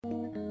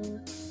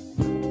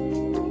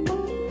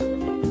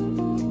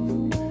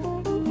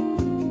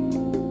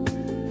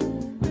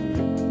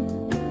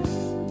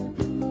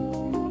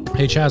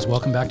Hey Chaz,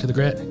 welcome back to The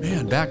Grit.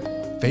 Man, back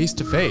face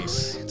to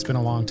face. It's been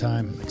a long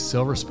time. Like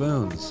silver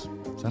spoons.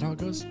 Is that how it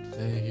goes?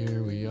 Hey,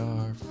 here we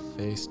are,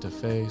 face to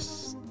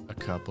face. A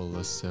couple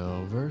of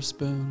silver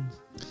spoons.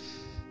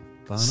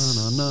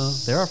 Ba-na-na-na.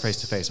 They are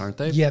face to face, aren't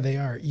they? Yeah, they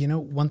are. You know,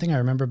 one thing I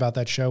remember about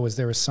that show was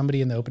there was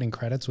somebody in the opening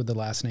credits with the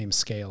last name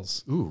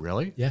Scales. Ooh,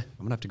 really? Yeah.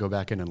 I'm gonna have to go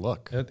back in and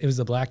look. It was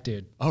the black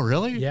dude. Oh,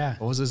 really? Yeah.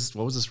 What was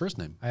his first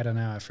name? I don't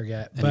know. I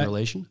forget. Any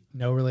relation?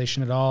 No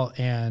relation at all.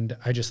 And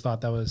I just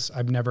thought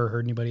I've never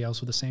heard anybody else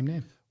with the same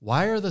name.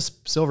 Why are the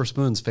silver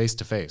spoons face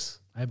to face?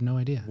 I have no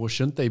idea. Well,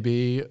 shouldn't they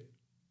be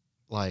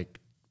like,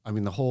 I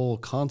mean, the whole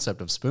concept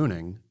of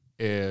spooning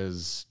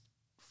is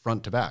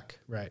front to back.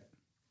 Right.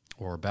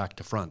 Or back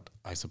to front,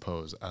 I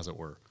suppose, as it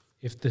were.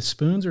 If the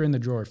spoons are in the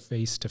drawer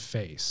face to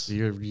face,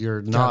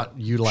 You're not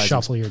utilizing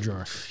shuffle your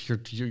drawer.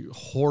 your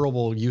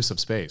horrible use of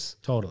space.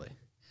 Totally.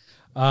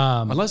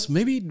 Unless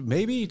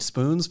maybe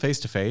spoons face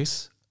to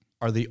face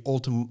are the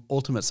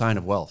ultimate sign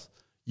of wealth.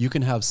 You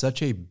can have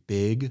such a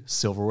big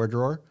silverware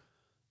drawer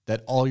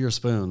that all your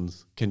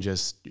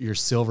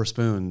silver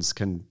spoons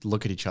can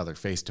look at each other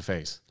face to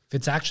face. If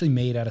it's actually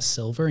made out of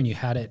silver and you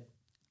had it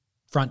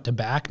front to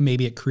back,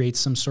 maybe it creates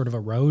some sort of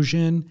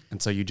erosion.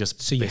 And so you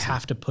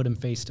have to put them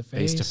face to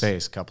face. Face to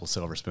face, couple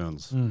silver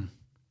spoons.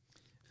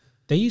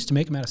 They used to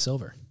make them out of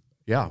silver.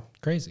 Yeah.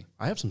 Crazy.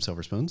 I have some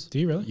silver spoons. Do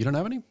you really? You don't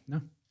have any?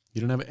 No. You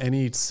don't have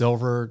any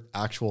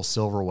actual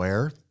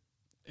silverware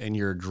in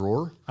your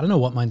drawer? I don't know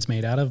what mine's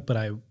made out of, but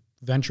I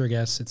venture a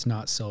guess it's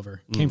not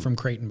silver. Came from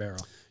Crate and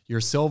Barrel.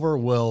 Your silver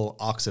will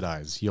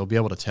oxidize. You'll be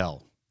able to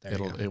tell.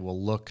 It will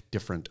look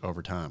different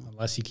over time.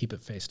 Unless you keep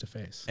it face to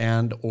face.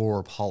 And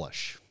or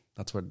polish.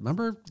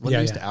 Remember when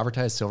they used to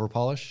advertise silver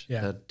polish?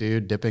 Yeah. That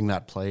dude dipping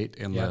that plate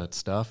in the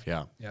stuff?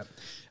 Yeah. Yep.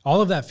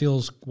 All of that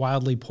feels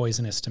wildly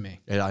poisonous to me.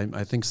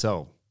 I think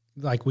so.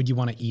 Like, would you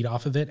want to eat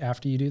off of it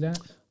after you do that?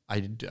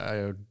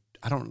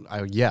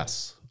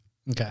 Yes.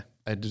 Okay.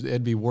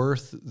 It'd be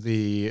worth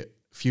the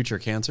future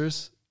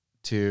cancers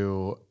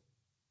to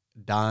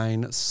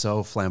dine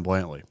so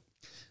flamboyantly.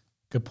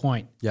 Good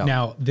point. Yeah.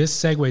 Now, this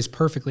segues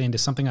perfectly into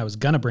something I was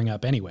going to bring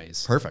up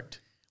anyways.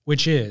 Perfect.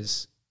 Which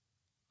is,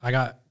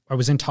 I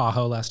was in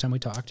Tahoe last time we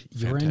talked.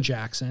 You were in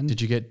Jackson. Did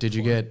you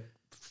get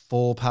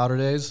full powder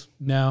days?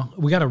 No,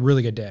 we got a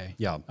really good day.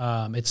 Yeah.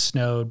 It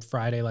snowed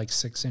Friday like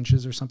 6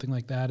 inches or something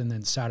like that, and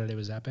then Saturday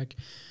was epic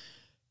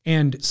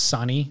and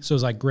sunny. So it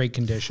was like great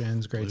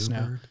conditions, great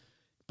snow.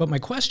 But my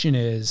question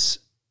is,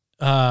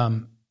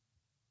 surfing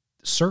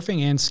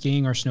and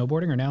skiing or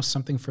snowboarding are now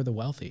something for the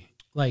wealthy.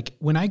 Like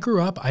when I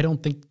grew up, I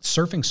don't think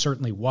surfing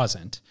certainly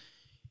wasn't,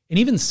 and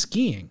even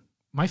skiing.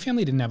 My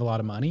family didn't have a lot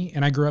of money,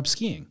 and I grew up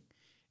skiing.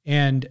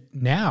 And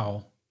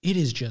now it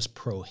is just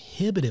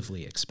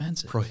prohibitively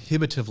expensive.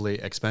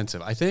 Prohibitively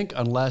expensive. I think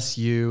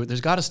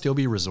there's got to still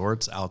be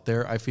resorts out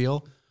there, I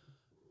feel,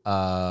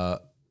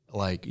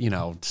 like,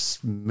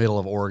 middle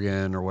of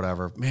Oregon or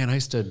whatever. Man,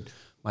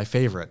 my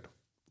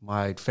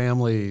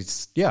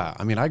family's,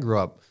 I grew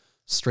up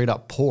straight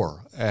up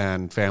poor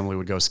and family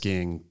would go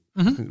skiing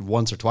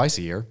once or twice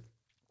a year.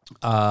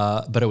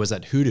 But it was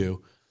at Hoodoo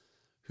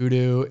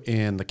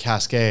in the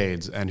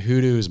Cascades, and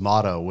Hoodoo's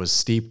motto was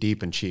steep,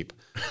 deep, and cheap.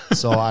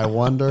 So I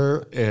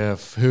wonder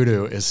if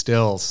Hoodoo is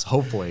still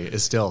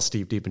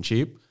steep, deep, and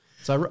cheap.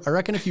 So I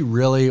reckon if you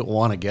really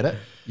want to get it,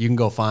 you can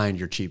go find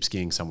your cheap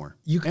skiing somewhere. Or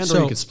you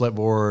could split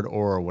board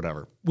or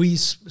whatever. We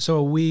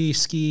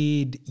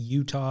skied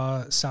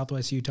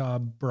Southwest Utah,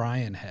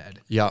 Brian Head.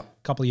 Yeah. A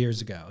couple of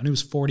years ago. And it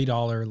was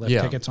 $40 lift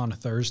tickets on a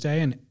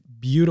Thursday and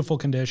beautiful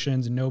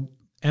conditions, no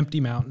empty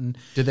mountain.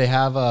 Did they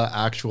have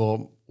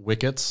actual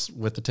wickets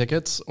with the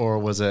tickets, or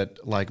was it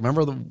like,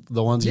 remember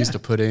the ones you used to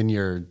put in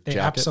your jacket? They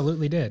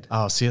absolutely did.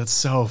 Oh, see, that's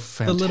so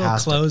fantastic. The little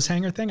clothes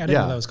hanger thing? I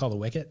didn't know that was called a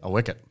wicket. A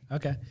wicket.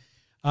 Okay.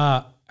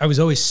 I was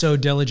always so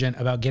diligent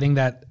about getting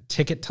that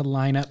ticket to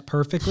line up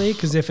perfectly,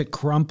 because if it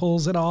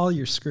crumples at all,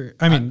 you're screwed.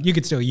 I mean, you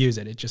could still use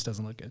it. It just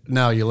doesn't look good.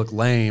 No, you look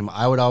lame.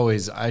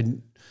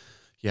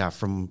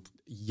 From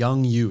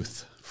young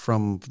youth,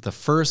 one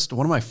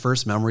of my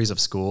first memories of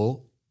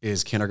school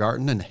is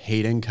kindergarten and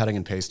hating cutting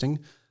and pasting.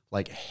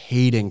 Like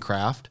hating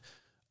craft,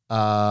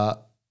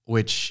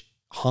 which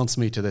haunts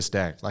me to this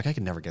day. Like I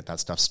can never get that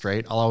stuff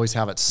straight. I'll always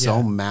have it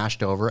so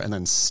mashed over and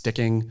then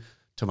sticking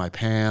to my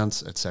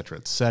pants, et cetera,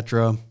 et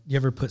cetera. You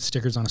ever put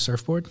stickers on a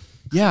surfboard?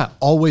 Yeah,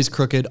 always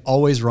crooked,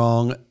 always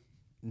wrong.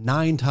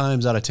 9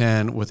 times out of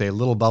 10 with a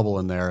little bubble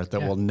in there that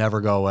will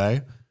never go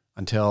away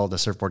until the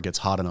surfboard gets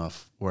hot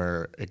enough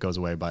where it goes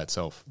away by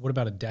itself. What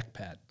about a deck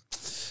pad?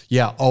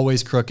 Yeah,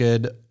 always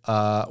crooked,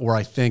 where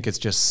I think it's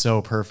just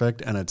so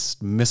perfect and it's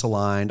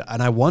misaligned.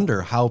 And I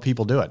wonder how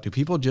people do it. Do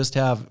people just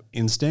have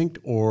instinct,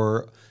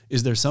 or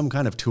is there some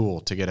kind of tool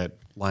to get it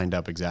lined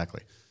up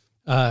exactly?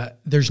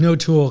 There's no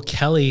tool.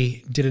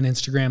 Kelly did an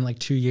Instagram like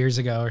 2 years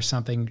ago or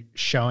something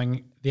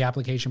showing the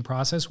application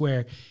process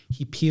where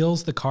he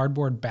peels the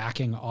cardboard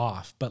backing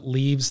off, but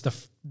leaves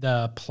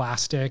the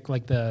plastic,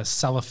 like the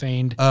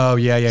cellophane. Oh,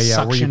 yeah.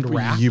 Suctioned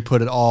wrap. You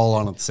put it all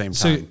on at the same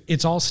time. So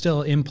it's all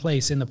still in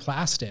place in the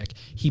plastic.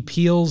 He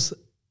peels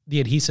the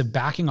adhesive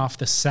backing off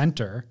the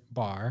center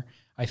bar,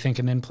 I think,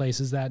 and then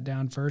places that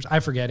down first. I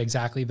forget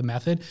exactly the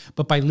method,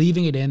 but by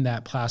leaving it in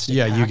that plastic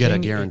Yeah, you get a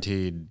packing,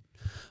 guaranteed.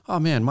 Oh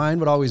man, mine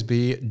would always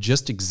be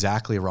just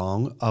exactly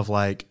wrong of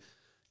like,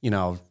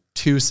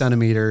 2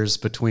 centimeters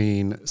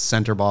between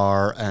center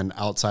bar and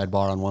outside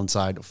bar on one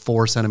side,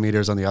 4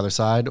 centimeters on the other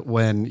side.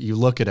 When you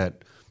look at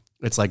it,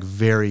 it's like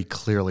very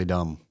clearly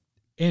dumb.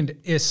 And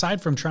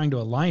aside from trying to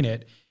align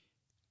it,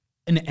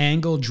 an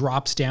angle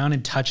drops down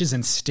and touches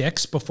and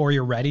sticks before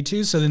you're ready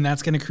to. So then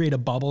that's going to create a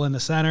bubble in the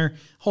center.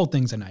 Whole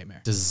thing's a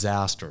nightmare.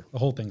 Disaster. The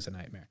whole thing's a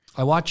nightmare.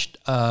 I watched,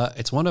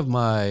 it's one of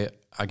my,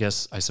 I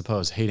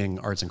suppose, hating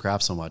arts and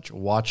crafts so much,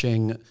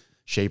 watching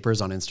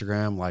shapers on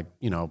Instagram. Like,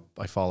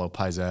 I follow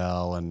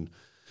Pizel and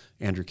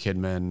Andrew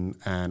Kidman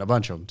and a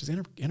bunch of them. Does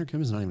Andrew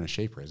Kidman's not even a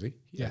shaper, is he?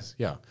 Yes.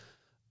 Yeah.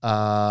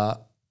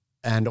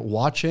 And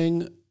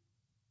watching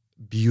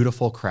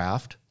beautiful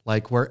craft,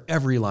 like where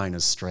every line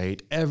is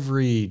straight,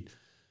 everything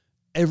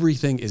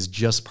is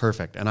just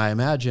perfect. And I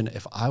imagine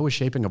if I was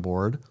shaping a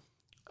board,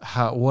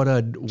 what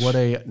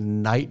a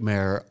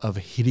nightmare of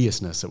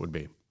hideousness it would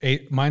be.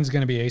 Mine's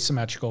going to be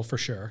asymmetrical for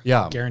sure.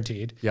 Yeah.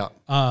 Guaranteed. Yeah.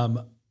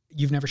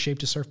 You've never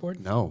shaped a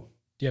surfboard? No.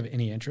 Do you have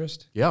any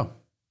interest? Yeah,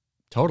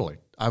 totally.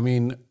 I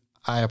mean,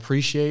 I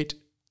appreciate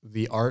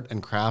the art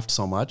and craft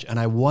so much. And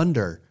I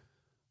wonder,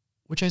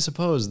 which I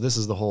suppose this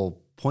is the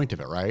whole point of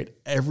it, right?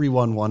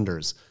 Everyone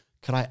wonders,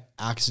 could I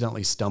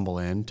accidentally stumble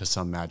into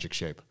some magic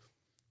shape?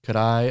 Could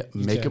I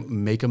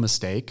make a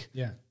mistake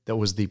that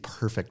was the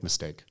perfect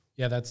mistake?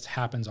 Yeah, that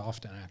happens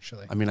often,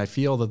 actually. I mean, I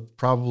feel that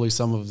probably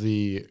some of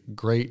the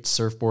great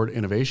surfboard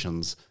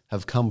innovations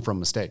have come from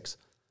mistakes.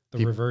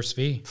 The reverse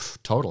V.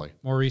 Totally.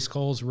 Maurice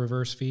Cole's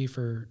reverse V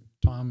for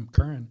Tom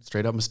Curran.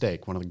 Straight up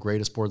mistake. One of the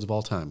greatest boards of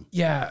all time.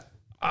 Yeah.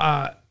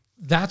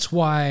 That's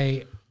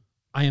why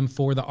I am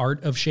for the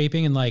art of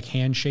shaping and like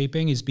hand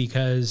shaping, is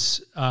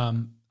because I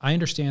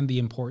understand the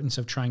importance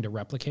of trying to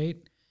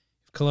replicate.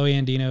 If Kalohe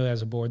Andino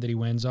has a board that he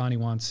wins on, he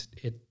wants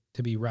it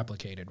to be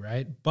replicated,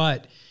 right?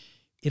 But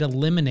it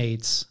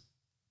eliminates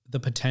the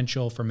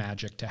potential for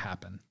magic to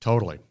happen.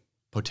 Totally.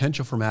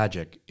 Potential for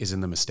magic is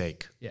in the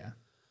mistake. Yeah.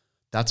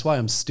 That's why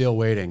I'm still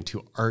waiting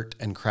to art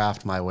and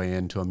craft my way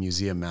into a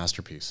museum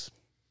masterpiece.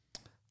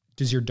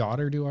 Does your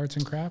daughter do arts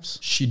and crafts?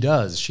 She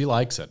does. She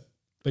likes it.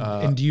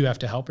 But and do you have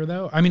to help her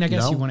though? I mean, I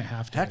guess no. you wouldn't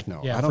have to. Heck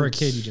no. Yeah, for a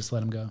kid, you just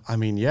let him go. I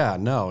mean, yeah,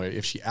 no.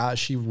 If she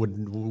asked, she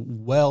would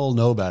well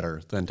know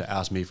better than to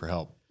ask me for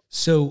help.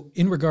 So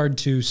in regard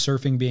to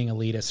surfing being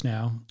elitist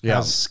now,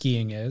 as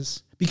skiing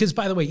is, because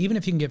by the way, even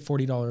if you can get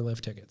 $40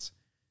 lift tickets,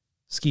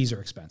 skis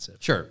are expensive.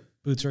 Sure.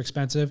 Boots are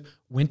expensive.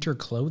 Winter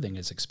clothing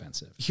is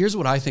expensive. Here's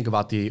what I think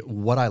about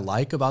what I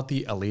like about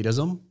the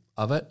elitism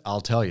of it, I'll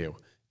tell you,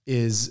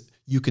 is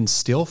you can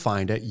still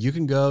find it. You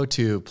can go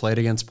to Play It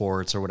Again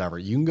Sports or whatever.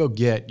 You can go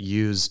get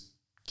used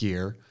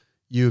gear.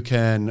 You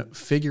can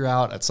figure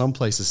out at some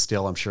places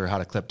still, I'm sure, how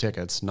to clip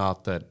tickets.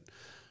 Not that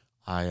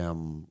I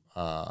am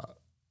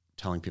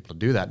telling people to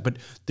do that, but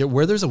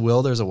where there's a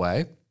will, there's a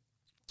way.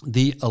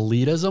 The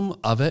elitism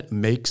of it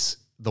makes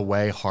the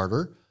way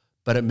harder,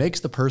 but it makes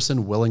the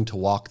person willing to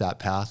walk that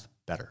path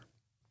better.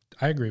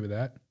 I agree with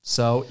that.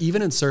 So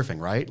even in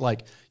surfing, right?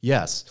 Like,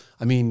 yes,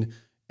 I mean,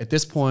 at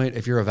this point,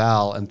 if you're a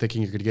Val and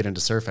thinking you're going to get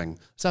into surfing,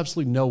 there's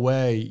absolutely no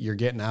way you're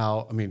getting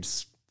out. I mean,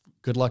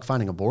 good luck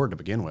finding a board to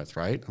begin with,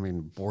 right? I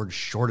mean, board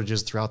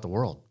shortages throughout the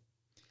world.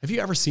 Have you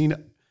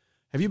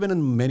been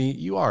in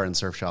you are in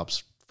surf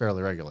shops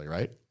fairly regularly,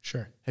 right?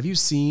 Sure. Have you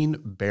seen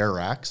bare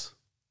racks?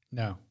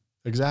 No.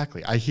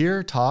 Exactly. I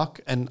hear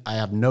talk, and I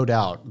have no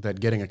doubt that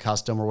getting a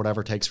custom or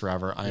whatever takes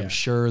forever. I am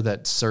sure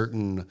that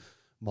certain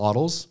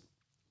models,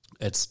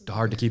 it's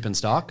hard to keep in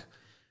stock.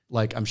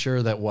 Like, I'm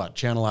sure that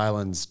Channel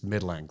Islands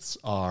mid-lengths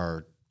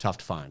are tough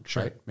to find,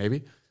 right?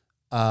 Maybe.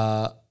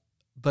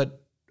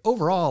 But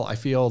overall, I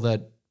feel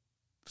that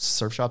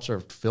surf shops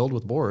are filled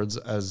with boards,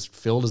 as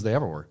filled as they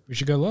ever were. We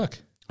should go look.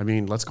 I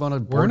mean, let's go on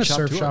a board shop We're in a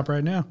surf shop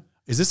right now.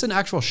 Is this an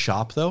actual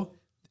shop, though?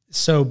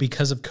 So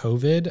because of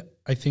COVID,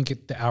 I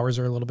think the hours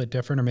are a little bit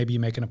different, or maybe you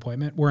make an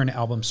appointment. We're in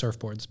Album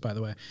Surfboards, by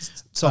the way.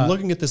 So I'm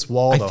looking at this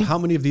wall, though. How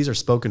many of these are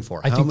spoken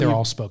for? I think they're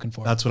all spoken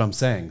for. That's what I'm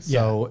saying.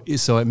 So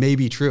it may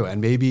be true. And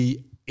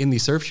maybe in the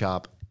surf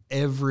shop,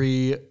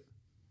 every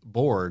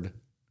board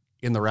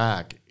in the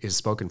rack is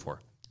spoken for.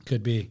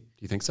 Could be. Do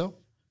you think so?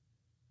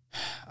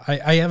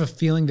 I have a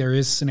feeling there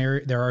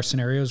are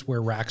scenarios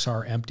where racks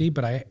are empty,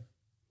 but I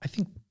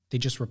think they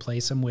just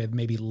replace them with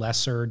maybe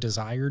lesser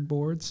desired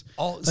boards.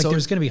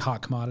 There's going to be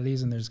hot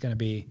commodities, and there's going to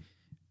be,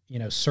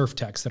 surf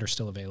techs that are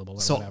still available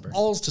or whatever.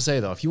 All's to say,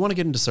 though, if you want to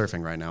get into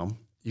surfing right now,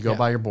 you go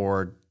buy your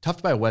board. Tough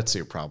to buy a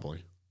wetsuit,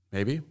 probably.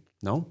 Maybe?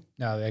 No?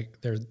 No,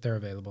 they're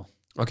available.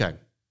 Okay.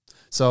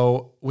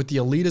 So with the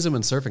elitism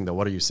in surfing, though,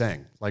 what are you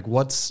saying? Like,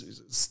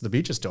 the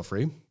beach is still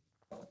free.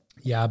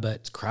 Yeah, but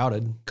it's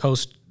crowded.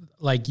 Coast,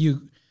 like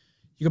you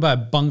could buy a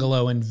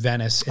bungalow in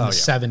Venice in the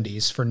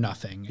 70s for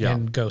nothing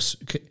and go.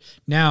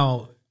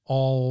 Now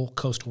all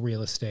coastal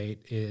real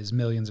estate is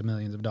millions and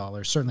millions of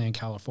dollars, certainly in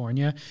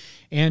California.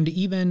 And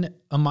even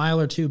a mile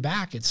or two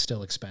back, it's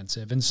still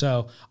expensive. And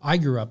so I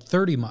grew up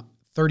 30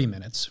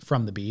 minutes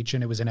from the beach,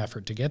 and it was an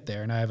effort to get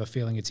there. And I have a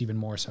feeling it's even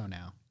more so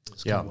now.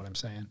 That's kind of what I'm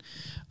saying.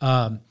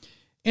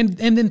 And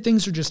then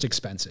things are just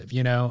expensive,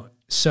 you know?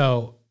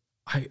 So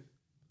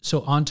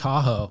on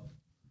Tahoe,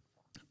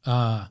 we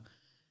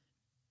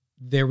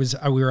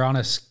were on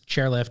a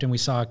chairlift and we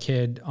saw a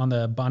kid on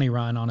the bunny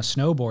run on a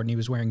snowboard, and he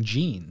was wearing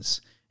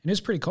jeans, and it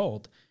was pretty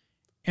cold.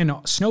 And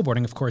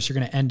snowboarding, of course, you're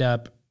going to end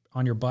up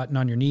on your butt and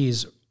on your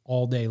knees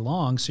all day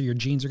long. So your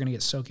jeans are going to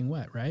get soaking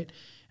wet. Right.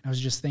 And I was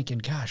just thinking,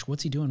 gosh,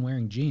 what's he doing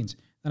wearing jeans?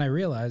 Then I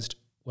realized,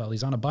 well,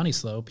 he's on a bunny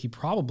slope.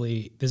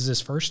 This is his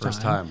first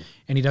time,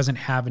 and he doesn't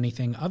have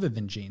anything other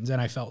than jeans.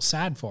 And I felt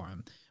sad for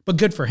him, but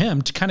good for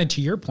him.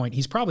 To your point,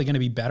 he's probably going to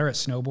be better at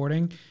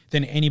snowboarding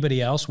than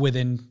anybody else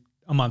within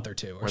a month or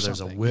two. Where there's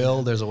a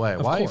will, there's a way.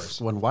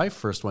 When wife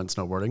first went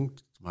snowboarding,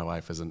 my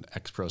wife is an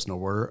ex-pro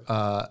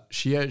snowboarder.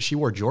 She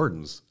wore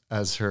Jordans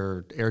as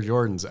her Air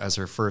Jordans as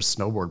her first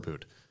snowboard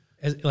boot.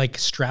 Like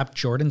strapped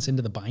Jordans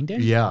into the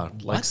binding? Yeah,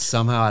 like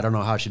somehow, I don't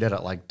know how she did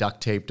it, like duct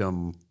taped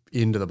them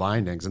into the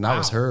bindings. And that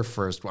was her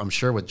first, I'm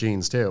sure with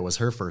jeans too, was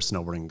her first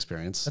snowboarding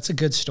experience. That's a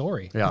good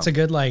story. Yeah. That's a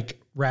good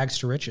like rags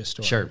to riches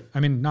story. Sure. I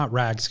mean, not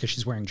rags because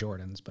she's wearing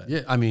Jordans, but.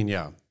 Yeah, I mean,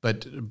 yeah.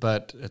 But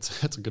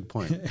it's a good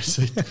point.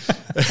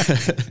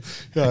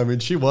 Yeah, I mean,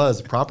 she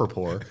was proper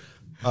poor.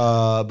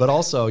 But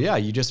also, yeah,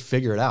 you just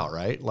figure it out,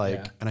 right?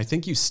 Like, and I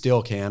think you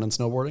still can in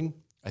snowboarding.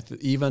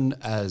 Even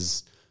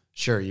as,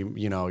 sure,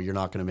 you know, you're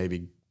not going to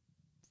maybe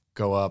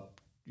go up,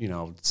 you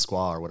know,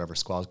 squaw or whatever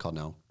squaw is called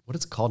now. What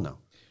is it called now?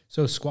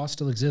 So squaw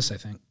still exists, I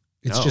think.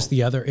 It's just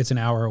it's an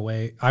hour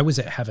away. I was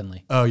at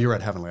Heavenly. Oh, you were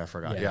at Heavenly. I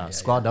forgot. Yeah.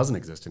 Squaw doesn't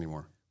exist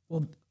anymore.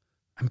 Well,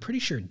 I'm pretty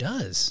sure it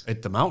does.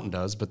 The mountain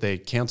does, but they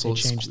canceled.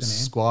 They changed the name?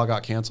 Squaw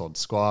got canceled.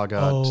 Squaw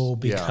got... Oh,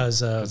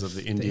 because of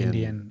the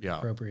Indian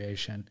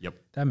appropriation. Yep.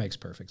 That makes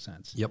perfect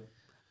sense. Yep.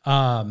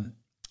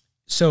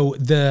 So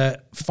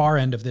the far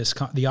end of this,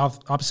 the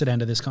opposite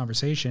end of this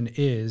conversation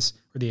is,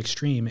 or the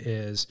extreme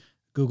is,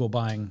 Google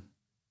buying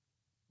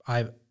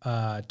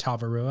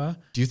Tavarua.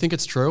 Do you think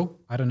it's true?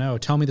 I don't know.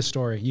 Tell me the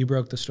story. You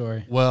broke the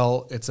story.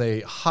 Well, it's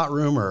a hot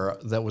rumor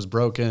that was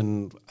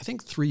broken, I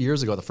think 3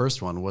 years ago. The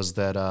first one was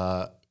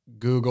that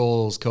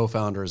Google's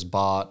co-founders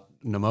bought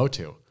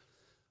Namotu.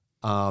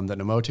 That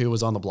Namotu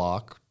was on the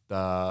block,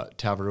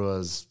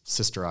 Tavarua's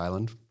sister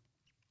island,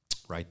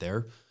 right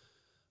there,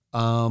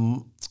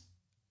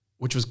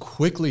 which was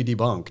quickly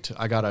debunked.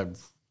 I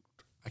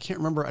can't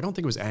remember. I don't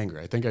think it was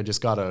Angry. I think I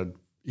just got a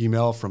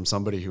email from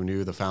somebody who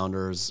knew the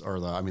founders or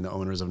the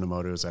owners of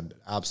Namotu said,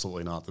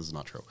 absolutely not. This is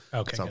not true.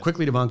 Okay. So I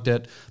quickly debunked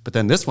it. But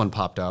then this one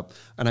popped up,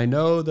 and I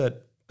know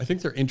that I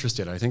think they're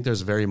interested. I think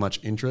there's very much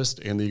interest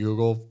in the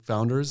Google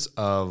founders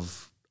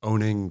of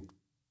owning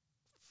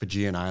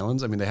Fijian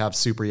islands. I mean, they have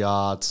super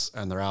yachts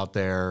and they're out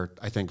there,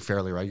 I think,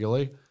 fairly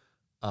regularly.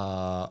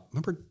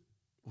 Remember,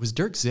 was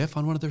Dirk Ziff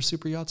on one of their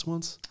super yachts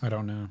once? I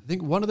don't know. I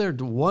think one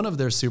of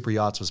their super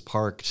yachts was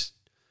parked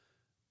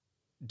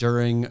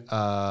during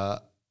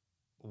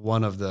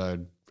one of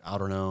the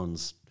Outer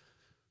Knowns.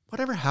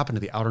 Whatever happened to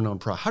the Outer Known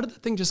Pro? How did the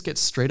thing just get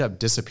straight up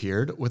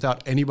disappeared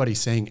without anybody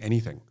saying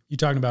anything? You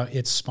talking about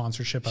its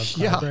sponsorship of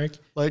Cloudbreak?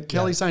 Like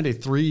Kelly signed a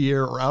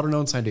 3-year, or Outer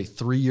Known signed a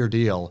 3-year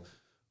deal,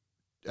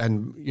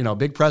 and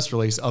big press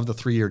release of the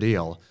 3-year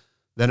deal.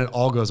 Then it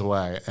all goes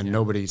away, and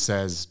nobody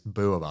says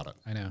boo about it.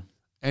 I know.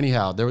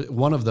 Anyhow, there was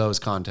one of those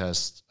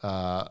contests.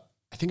 I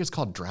think it's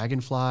called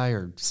Dragonfly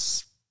or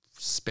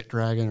Spit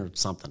Dragon or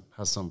something.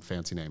 Has some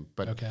fancy name,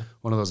 but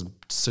one of those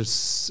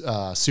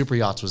super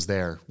yachts was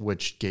there,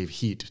 which gave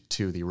heat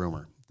to the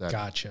rumor.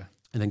 Gotcha.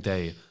 I think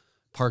they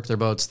park their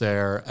boats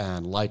there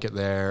and like it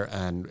there,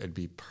 and it'd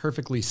be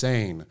perfectly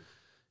sane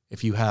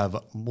if you have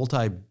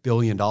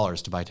multi-billion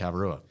dollars to buy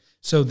Tavarua.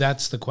 So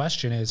that's the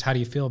question: is how do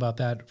you feel about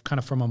that, kind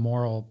of from a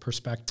moral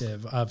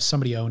perspective of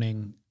somebody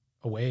owning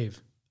a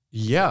wave?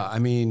 Yeah, I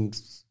mean,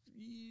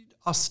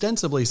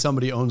 ostensibly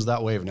somebody owns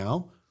that wave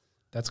now.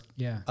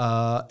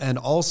 And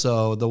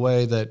also the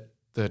way that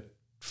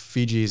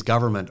Fiji's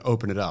government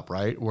opened it up,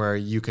 right? Where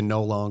you can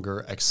no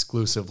longer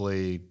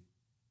exclusively,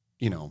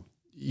 you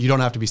don't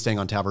have to be staying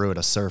on Tavarua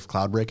to surf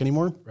Cloudbreak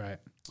anymore. Right.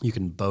 You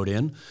can boat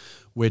in,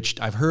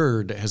 which I've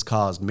heard has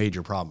caused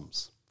major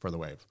problems for the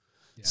wave.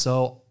 Yeah.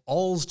 So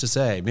all's to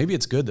say, maybe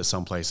it's good that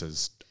some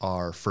places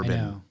are forbidden.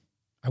 I know.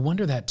 I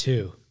wonder that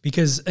too,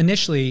 because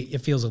initially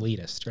it feels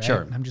elitist, right?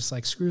 Sure. And I'm just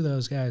like, screw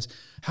those guys.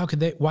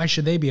 Why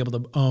should they be able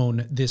to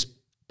own this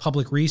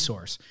public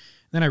resource? And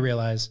then I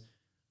realize,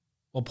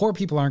 well, poor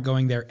people aren't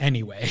going there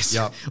anyways.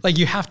 Yep. Like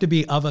you have to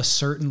be of a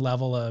certain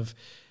level of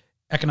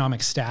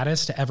economic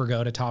status to ever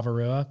go to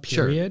Tavarua,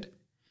 period. Sure.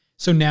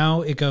 So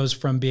now it goes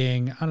from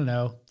being, I don't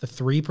know, the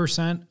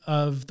 3%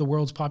 of the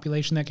world's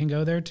population that can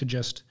go there to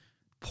just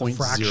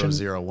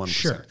 0.001%.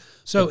 Sure.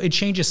 So it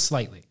changes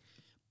slightly.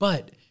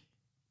 But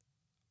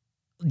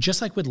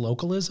just like with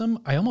localism,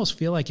 I almost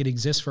feel like it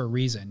exists for a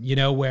reason,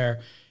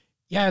 where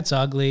yeah, it's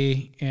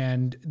ugly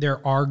and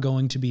there are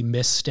going to be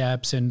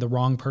missteps and the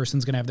wrong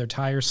person's going to have their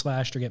tire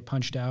slashed or get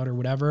punched out or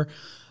whatever.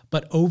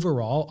 But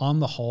overall, on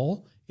the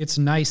whole, it's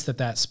nice that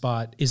that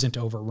spot isn't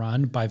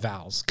overrun by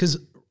valves, because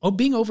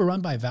being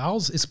overrun by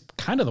valves is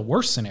kind of the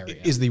worst scenario.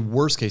 Is the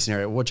worst case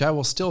scenario, which I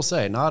will still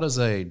say, not as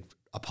a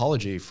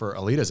apology for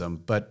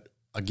elitism, but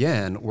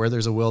again, where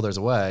there's a will, there's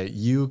a way.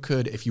 You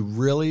could, if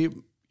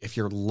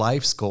your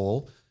life's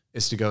goal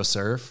is to go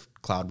surf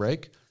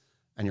Cloudbreak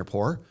and you're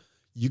poor,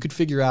 you could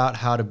figure out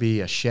how to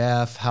be a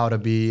chef, how to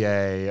be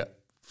a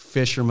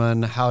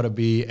fisherman, how to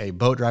be a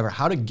boat driver,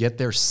 how to get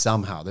there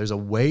somehow. There's a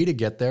way to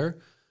get there,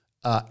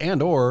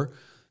 or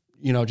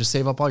just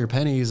save up all your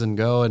pennies and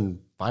go and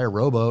buy a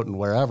rowboat and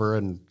wherever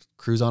and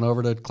cruise on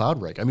over to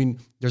Cloudbreak. I mean,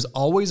 there's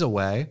always a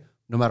way,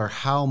 no matter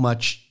how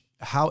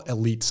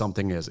elite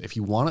something is. If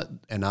you want it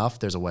enough,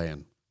 there's a way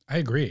in. I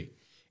agree.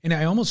 And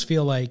I almost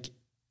feel like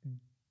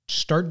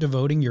start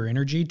devoting your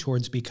energy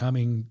towards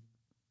becoming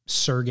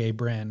Sergey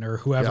Brin or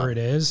whoever it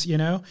is,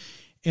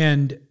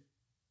 and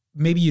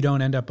maybe you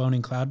don't end up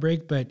owning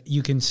Cloudbreak, but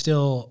you can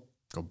still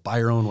go buy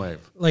your own wave.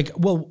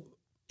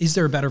 Is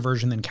there a better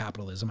version than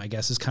capitalism, I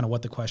guess, is kind of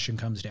what the question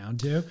comes down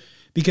to.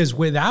 Because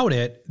without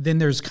it, then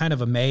there's kind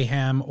of a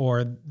mayhem,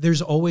 or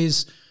there's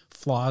always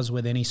flaws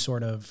with any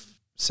sort of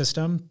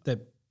system that...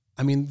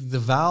 I mean, the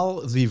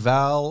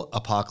Val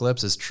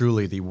apocalypse is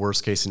truly the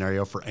worst case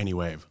scenario for any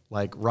wave.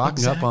 Like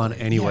rocking up on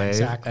any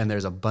wave, and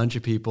there's a bunch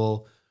of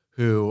people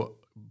who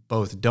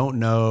both don't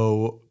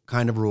know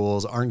kind of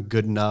rules, aren't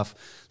good enough.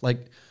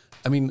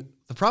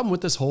 The problem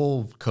with this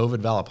whole COVID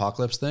Val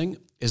apocalypse thing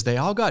is they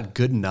all got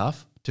good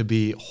enough to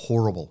be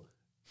horrible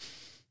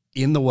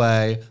in the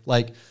way.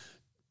 Like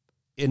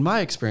in my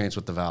experience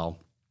with the Val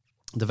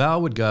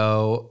would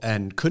go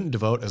and couldn't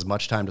devote as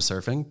much time to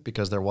surfing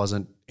because there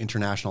wasn't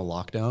international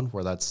lockdown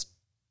where that's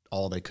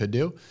all they could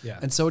do. Yeah.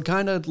 And so it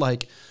kind of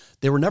like,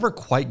 they were never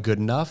quite good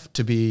enough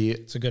to be...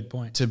 It's a good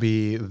point. To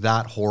be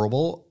that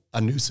horrible,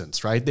 a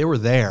nuisance, right? They were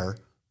there,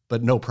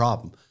 but no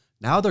problem.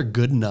 Now they're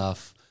good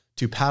enough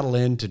to paddle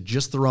into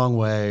just the wrong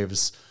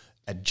waves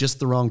at just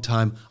the wrong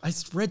time. I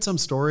read some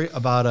story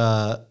about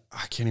I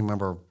can't even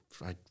remember.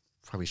 I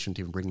probably shouldn't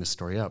even bring this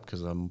story up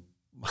because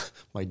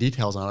my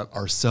details on it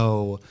are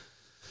so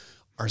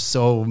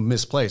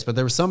misplaced. But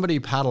there was somebody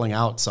paddling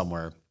out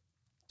somewhere,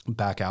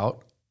 back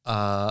out,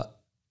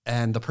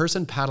 and the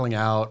person paddling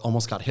out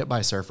almost got hit by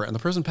a surfer, and the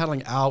person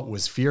paddling out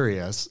was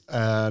furious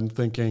and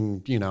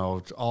thinking,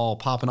 all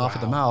popping off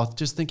at the mouth,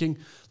 just thinking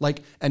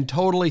and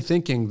totally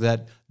thinking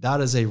that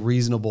is a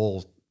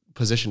reasonable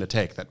position to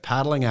take, that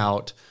paddling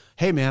out,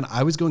 hey man,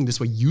 I was going this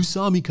way. You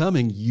saw me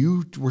coming.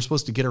 You were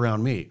supposed to get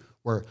around me.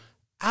 Where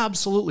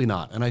absolutely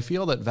not. And I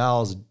feel that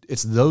Val's,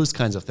 it's those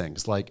kinds of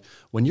things. Like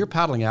when you're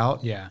paddling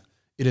out,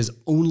 it is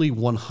only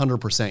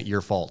 100%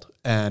 your fault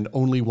and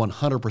only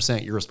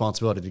 100% your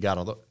responsibility to get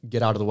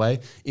out of the way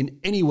in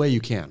any way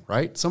you can,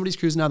 right? Somebody's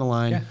cruising down the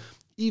line. Yeah.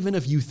 Even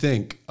if you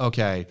think,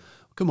 okay,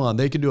 come on,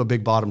 they could do a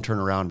big bottom turn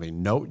around me.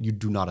 No, you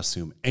do not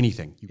assume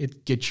anything.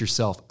 Get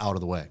yourself out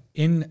of the way.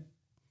 In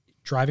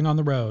driving on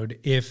the road,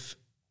 if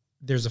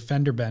there's a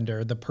fender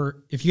bender,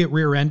 if you get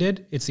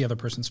rear-ended, it's the other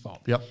person's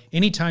fault. Yep.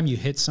 Anytime you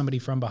hit somebody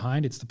from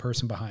behind, it's the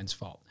person behind's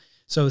fault.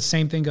 So the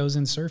same thing goes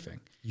in surfing.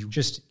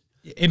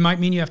 It might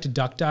mean you have to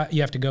duck dive,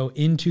 you have to go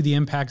into the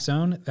impact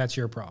zone. That's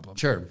your problem.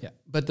 Sure. Yeah.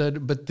 But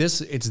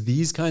it's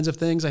these kinds of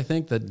things, I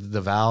think, that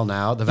the Val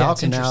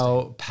can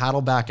now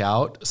paddle back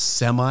out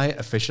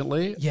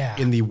semi-efficiently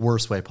in the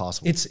worst way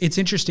possible. It's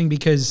interesting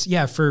because,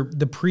 for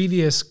the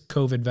previous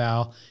COVID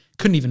Val,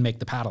 couldn't even make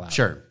the paddle out.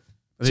 Sure.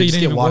 So you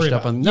didn't even worry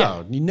about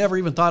it. You never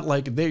even thought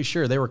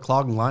they were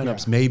clogging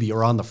lineups maybe,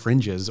 or on the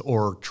fringes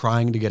or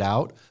trying to get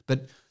out,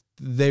 but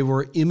they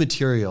were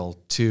immaterial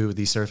to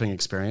the surfing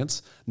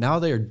experience. Now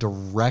they are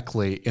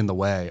directly in the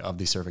way of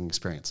the surfing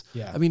experience.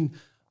 Yeah. I mean,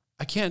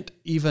 I can't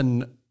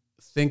even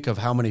think of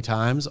how many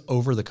times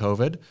over the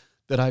COVID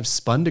that I've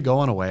spun to go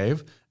on a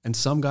wave and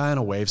some guy on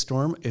a wave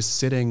storm is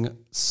sitting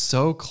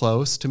so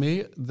close to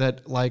me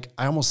that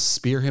I almost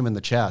spear him in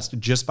the chest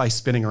just by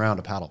spinning around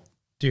a paddle.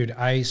 Dude,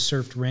 I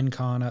surfed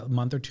Rincon a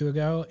month or two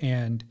ago,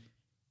 and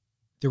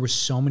there were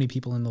so many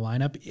people in the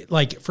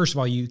lineup. First of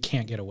all, you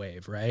can't get a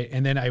wave, right?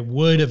 And then I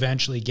would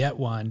eventually get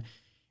one.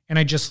 And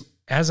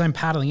as I'm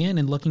paddling in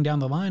and looking down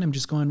the line, I'm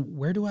just going,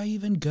 where do I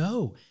even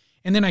go?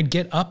 And then I'd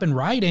get up and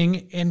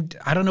riding, and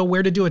I don't know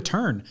where to do a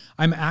turn.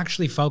 I'm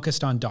actually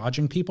focused on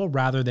dodging people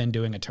rather than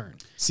doing a turn.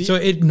 So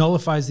it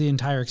nullifies the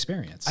entire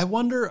experience. I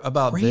wonder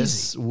about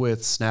this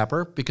with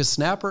Snapper, because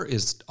Snapper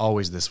is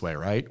always this way,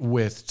 right?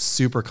 With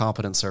super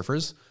competent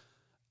surfers.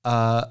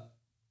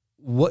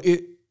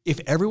 If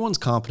everyone's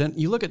competent,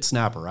 you look at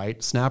Snapper,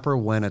 right? Snapper,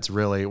 when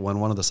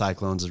one of the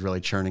cyclones is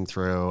really churning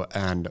through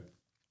and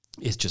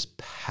it's just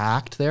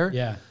packed there.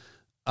 Yeah.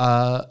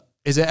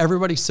 Is it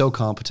everybody so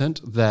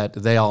competent that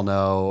they all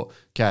know,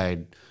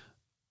 okay,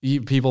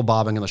 people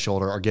bobbing in the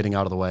shoulder are getting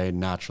out of the way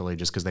naturally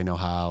just because they know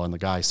how, and the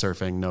guy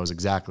surfing knows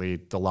exactly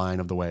the line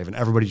of the wave, and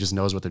everybody just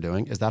knows what they're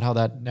doing. Is that how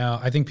that? No,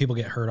 I think people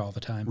get hurt all the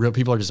time. Real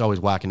people are just always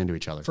whacking into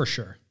each other. For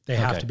sure. They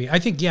have to be. I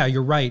think, yeah,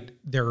 you're right.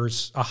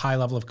 There's a high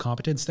level of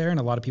competence there, and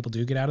a lot of people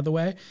do get out of the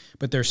way,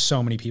 but there's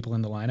so many people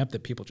in the lineup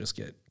that people just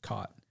get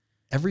caught.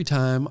 Every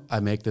time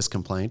I make this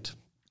complaint,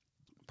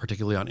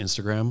 particularly on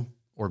Instagram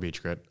or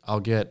Beach Grit,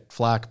 I'll get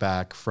flack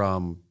back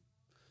from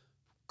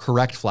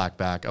correct flack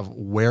back of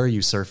where are you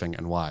surfing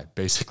and why,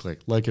 basically.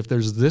 Like if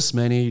there's this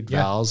many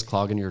valves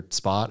clogging your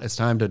spot, it's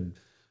time to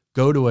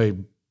go to a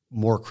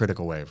more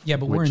critical wave. Yeah,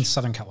 but we're in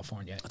Southern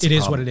California. It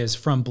is what it is.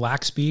 From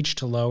Black's Beach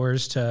to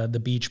Lowers to the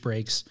beach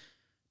breaks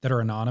that are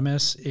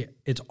anonymous,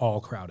 it's all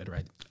crowded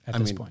right at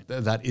this point.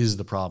 That is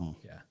the problem.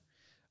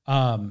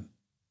 Yeah.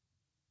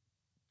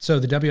 So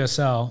the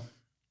WSL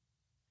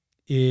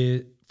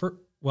is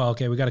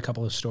we got a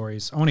couple of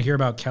stories. I want to hear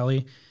about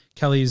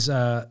Kelly's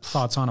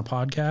thoughts on a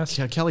podcast.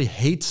 Yeah, Kelly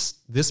hates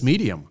this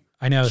medium.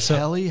 I know.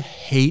 Kelly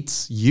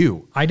hates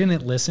you. I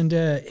didn't listen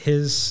to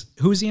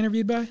who was he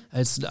interviewed by?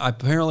 It's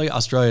apparently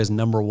Australia's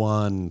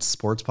 #1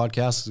 sports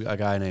podcast. A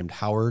guy named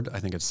Howard. I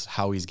think it's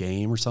Howie's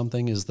Game or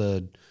something is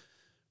the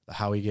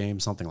Howie Game,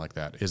 something like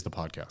that is the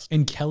podcast.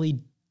 And Kelly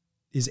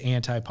is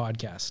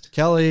anti-podcast.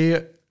 Kelly,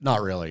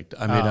 not really.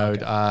 I mean,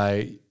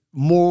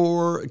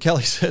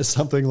 Kelly says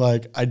something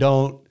like, I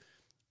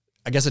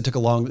guess it took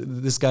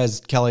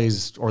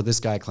this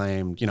guy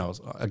claimed,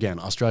 again,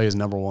 Australia's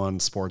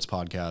 #1 sports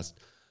podcast.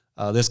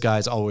 This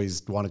guy's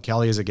always wanted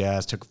Kelly as a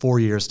guest, took 4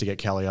 years to get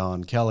Kelly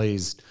on.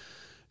 Kelly's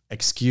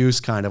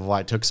excuse kind of why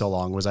it took so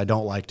long was I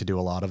don't like to do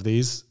a lot of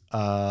these.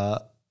 By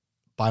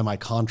my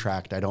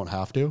contract, I don't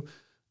have to.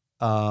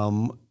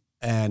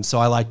 And so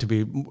I like to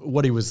be,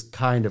 what he was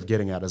kind of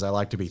getting at is I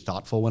like to be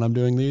thoughtful when I'm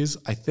doing these,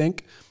 I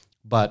think.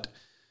 But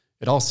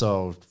it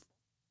also,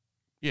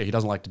 he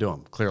doesn't like to do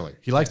them, clearly.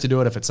 He likes to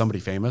do it if it's somebody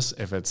famous,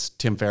 if it's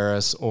Tim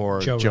Ferriss or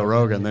Joe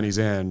Rogan, then he's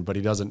in, but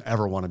he doesn't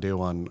ever want to do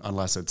one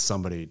unless it's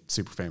somebody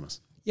super famous.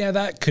 Yeah,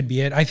 that could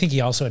be it. I think he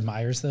also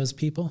admires those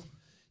people.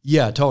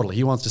 Yeah, totally.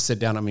 He wants to sit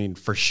down. I mean,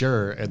 for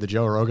sure, the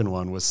Joe Rogan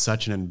one was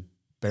such an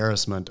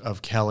embarrassment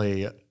of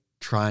Kelly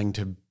trying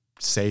to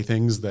say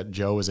things that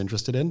Joe was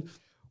interested in.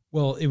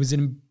 Well,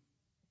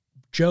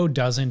 Joe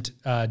doesn't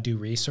do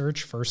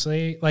research,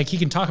 firstly. Like, he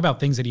can talk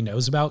about things that he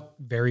knows about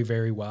very,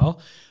 very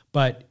well,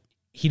 but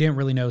he didn't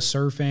really know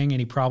surfing, and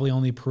he probably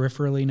only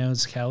peripherally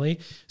knows Kelly.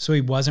 So he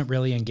wasn't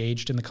really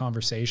engaged in the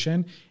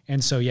conversation.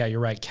 And so, yeah,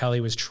 you're right.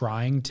 Kelly was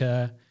trying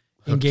to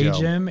engage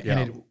him,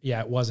 and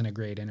it wasn't a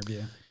great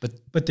interview.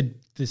 But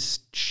this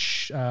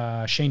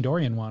Shane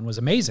Dorian one was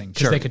amazing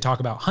because they could talk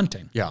about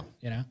hunting. Yeah.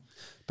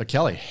 But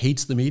Kelly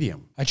hates the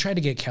medium. I tried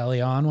to get Kelly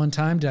on one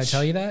time. Did I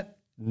tell you that?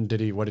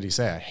 What did he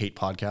say? I hate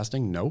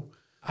podcasting? No.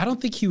 I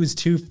don't think he was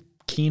too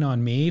keen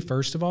on me,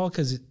 first of all,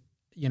 because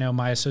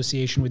my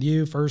association with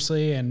you,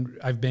 firstly, and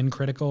I've been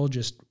critical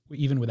just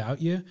even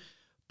without you.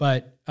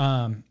 But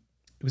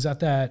it was at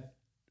that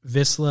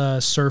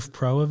Vissla Surf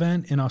Pro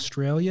event in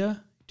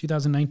Australia,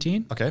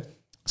 2019. Okay.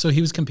 So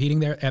he was competing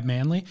there at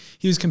Manly.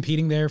 He was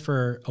competing there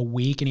for a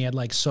week, and he had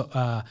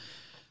I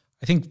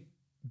think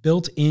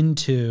built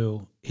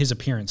into his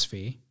appearance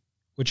fee,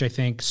 which I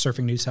think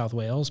Surfing New South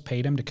Wales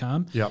paid him to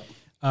come. Yep.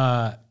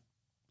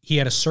 He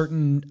had a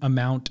certain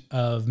amount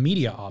of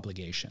media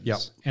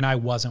obligations, and I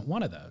wasn't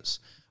one of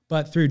those.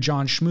 But through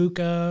John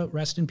Schmuka,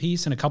 rest in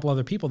peace, and a couple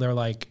other people, they're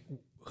like,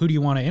 who do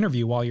you want to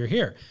interview while you're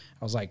here?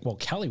 I was like, well,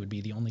 Kelly would be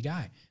the only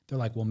guy. They're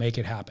like, we'll make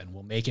it happen.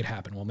 We'll make it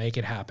happen. We'll make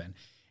it happen.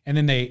 And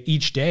then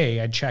each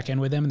day I'd check in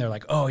with them, and they're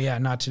like, oh yeah,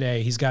 not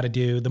today. He's got to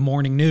do the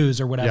morning news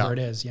or whatever it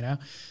is,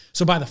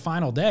 So by the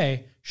final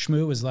day,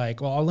 Shmoo was like,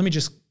 well, let me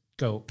just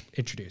go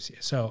introduce you.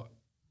 So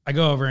I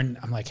go over and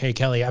I'm like, hey,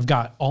 Kelly, I've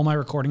got all my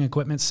recording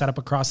equipment set up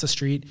across the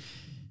street.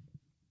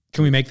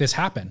 Can we make this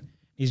happen?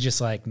 He's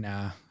just like,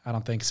 nah, I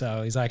don't think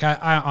so. He's like,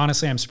 I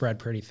honestly, I'm spread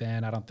pretty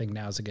thin. I don't think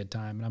now's a good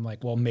time. And I'm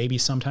like, well, maybe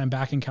sometime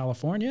back in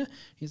California.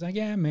 He's like,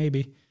 yeah,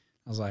 maybe.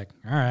 I was like,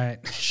 all right.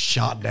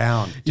 Shot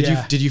down.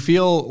 Did you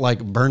feel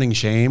like burning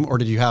shame, or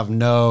did you have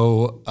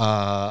no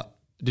thought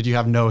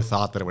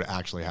that it would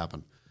actually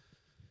happen?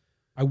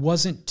 I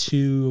wasn't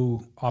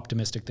too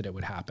optimistic that it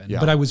would happen,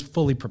 but I was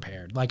fully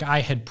prepared. Like, I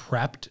had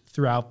prepped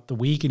throughout the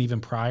week and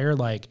even prior,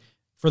 like,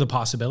 for the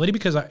possibility,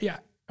 because I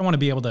want to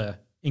be able to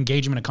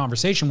engage him in a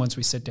conversation once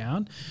we sit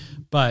down.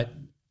 But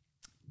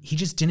he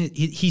just didn't.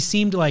 He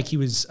seemed like he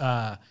was.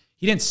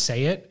 He didn't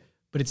say it,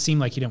 but it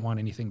seemed like he didn't want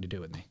anything to do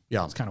with me.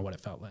 Yeah, that's kind of what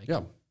it felt like.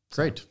 Yeah,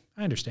 great. So,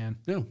 I understand.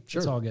 Yeah,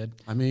 sure. It's all good.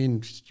 I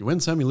mean, you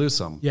win some, you lose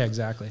some. Yeah,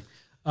 exactly.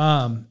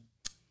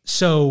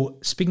 So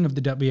speaking of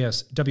the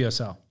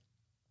WSL.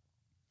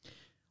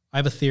 I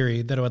have a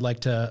theory that I would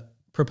like to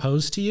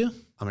propose to you.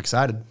 I'm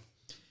excited.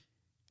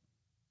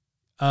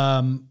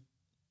 They're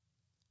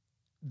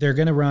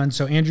going to run.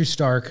 So Andrew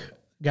Stark,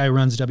 guy who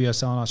runs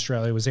WSL in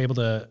Australia, was able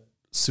to.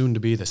 Soon to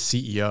be the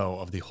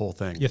CEO of the whole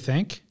thing. You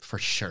think? For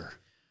sure.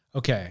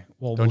 Okay.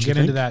 Well, we'll get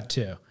into that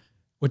too.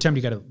 What time do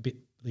you got to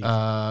leave?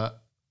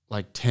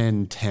 Like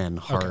 10:10,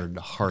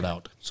 hard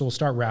out. So we'll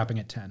start wrapping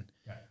at 10.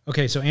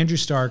 Okay, so Andrew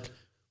Stark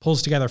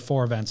pulls together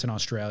 4 events in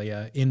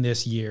Australia in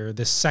this year,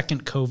 the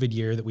second COVID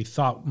year that we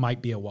thought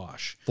might be a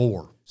wash.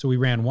 4. So we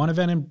ran 1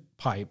 event in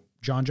pipe.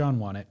 John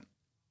won it.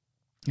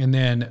 And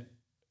then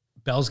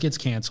Bells gets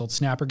canceled.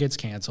 Snapper gets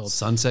canceled.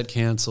 Sunset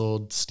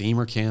canceled.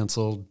 Steamer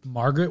canceled.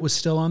 Margaret was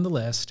still on the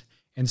list.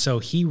 And so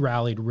he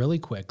rallied really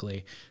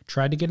quickly,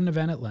 tried to get an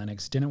event at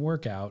Lennox, didn't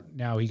work out.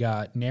 Now he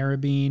got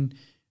Narrabeen,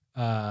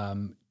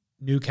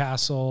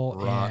 Newcastle,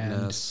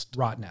 Rottnest. and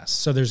Rottnest.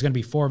 So there's going to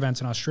be 4 events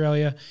in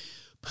Australia.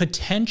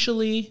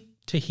 Potentially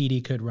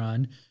Tahiti could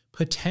run.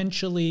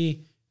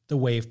 Potentially the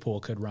wave pool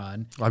could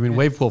run. I mean,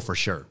 wave pool for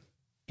sure.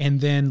 And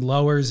then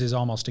Lowers is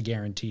almost a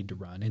guaranteed to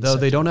run. Though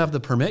they don't have the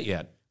permit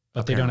yet.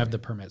 But apparently. they don't have the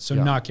permit, so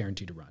not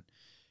guaranteed to run.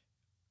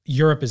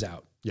 Europe is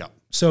out. Yeah.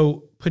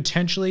 So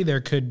potentially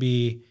there could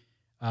be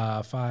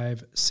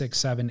 5, 6,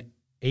 7,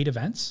 8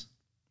 events.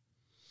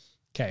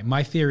 Okay,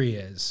 my theory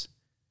is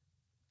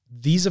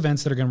these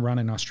events that are going to run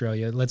in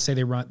Australia, let's say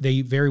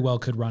they very well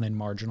could run in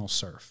marginal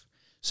surf.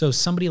 So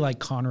somebody like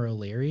Connor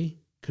O'Leary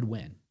could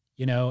win,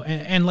 you know,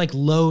 and like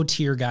low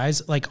tier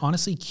guys, like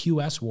honestly,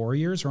 QS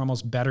Warriors are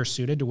almost better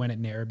suited to win at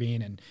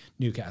Narrabeen and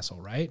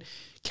Newcastle, right?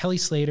 Kelly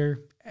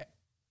Slater,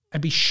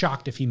 I'd be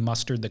shocked if he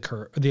mustered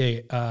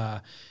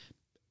the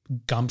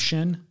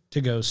gumption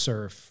to go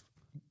surf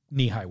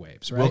knee-high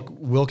waves, right?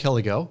 Will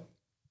Kelly go?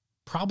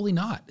 Probably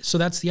not. So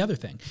that's the other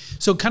thing.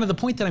 So kind of the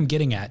point that I'm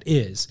getting at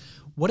is,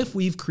 what if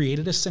we've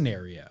created a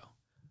scenario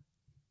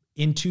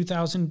in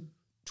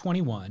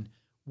 2021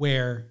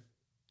 where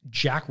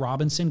Jack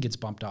Robinson gets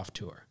bumped off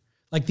tour?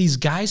 Like these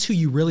guys who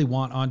you really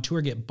want on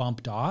tour get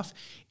bumped off,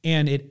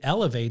 and it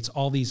elevates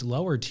all these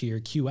lower tier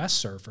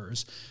QS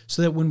surfers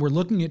so that when we're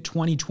looking at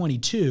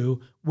 2022,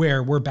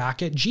 where we're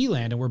back at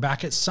G-Land and we're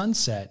back at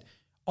Sunset,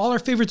 all our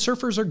favorite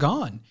surfers are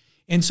gone.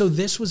 And so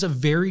this was a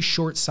very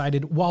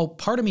short-sighted, while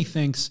part of me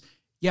thinks,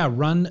 yeah,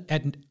 run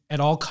at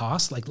all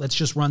costs, like let's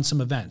just run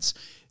some events.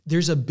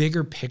 There's a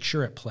bigger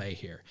picture at play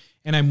here.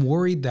 And I'm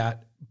worried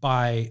that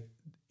by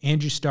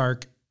Andrew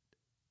Stark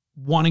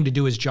wanting to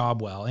do his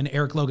job well and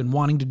Eric Logan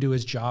wanting to do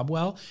his job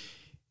well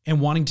and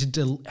wanting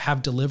to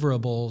have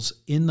deliverables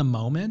in the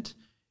moment,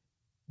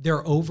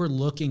 they're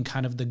overlooking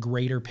kind of the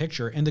greater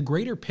picture. And the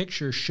greater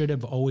picture should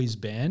have always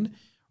been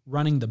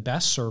running the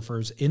best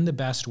surfers in the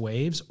best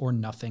waves or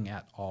nothing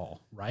at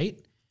all, right?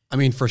 I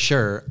mean, for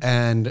sure.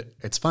 And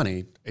it's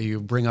funny, you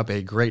bring up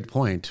a great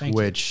point,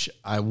 which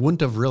I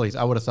would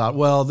have thought,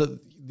 well, the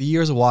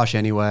year's a wash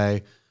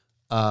anyway.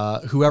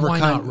 Whoever Why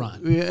not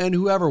run? And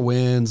whoever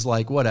wins,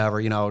 like whatever,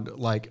 you know,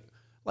 like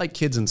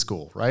kids in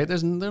school, right? They're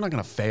not going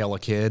to fail a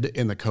kid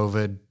in the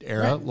COVID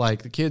era. Right.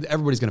 Like the kid,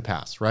 everybody's going to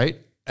pass, right?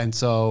 And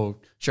so,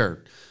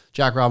 sure,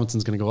 Jack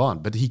Robinson's going to go on,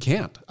 but he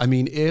can't. I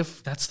mean,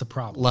 if that's the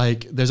problem,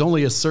 like there's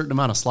only a certain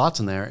amount of slots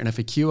in there, and if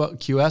a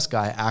QS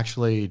guy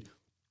actually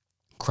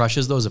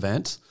crushes those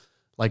events,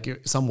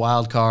 like some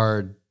wild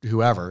card,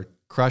 whoever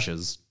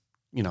crushes,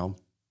 you know,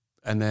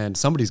 and then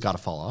somebody's got to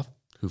fall off.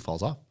 Who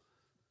falls off?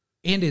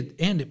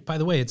 And by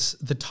the way, it's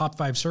the top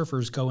 5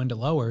 surfers go into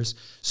lowers.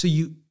 So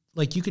you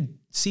could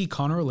see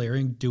Connor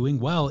O'Leary doing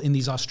well in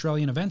these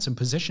Australian events and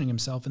positioning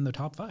himself in the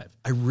top 5.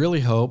 I really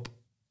hope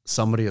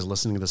somebody is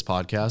listening to this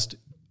podcast,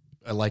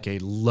 like a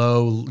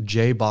low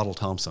J Bottle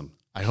Thompson.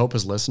 I hope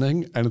is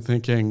listening and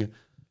thinking,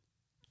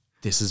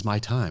 this is my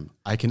time.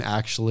 I can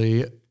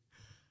actually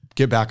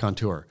get back on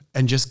tour,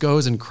 and just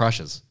goes and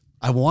crushes.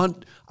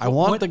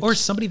 Or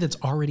somebody that's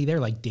already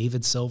there, like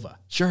David Silva.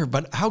 Sure,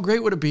 but how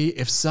great would it be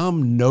if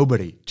some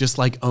nobody just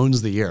like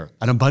owns the year,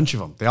 and a bunch of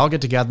them, they all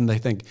get together and they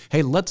think,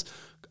 hey,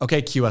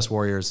 okay, QS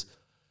Warriors,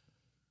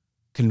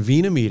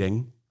 convene a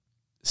meeting,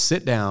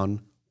 sit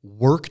down,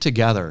 work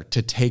together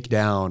to take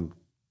down,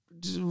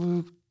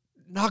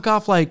 knock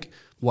off like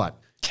what?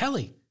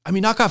 Kelly. I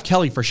mean, knock off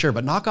Kelly for sure,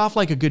 but knock off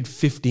like a good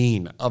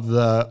 15 of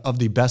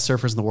the best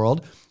surfers in the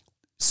world.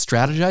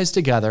 Strategize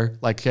together,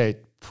 like, okay,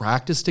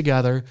 practice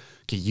together.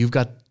 Okay, you've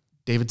got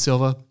David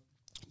Silva,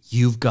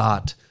 you've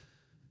got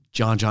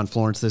John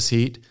Florence this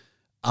heat.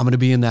 I'm going to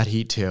be in that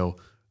heat too.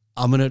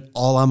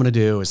 All I'm going to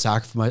do is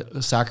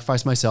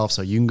sacrifice myself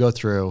so you can go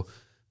through,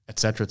 et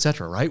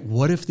cetera, right?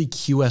 What if the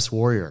QS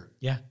Warrior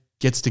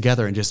gets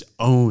together and just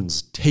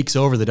takes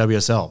over the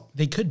WSL?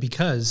 They could,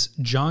 because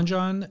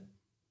John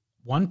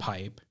won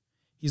pipe.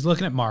 He's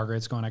looking at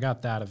Margaret's going, I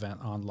got that event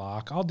on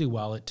lock. I'll do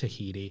well at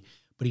Tahiti.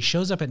 But he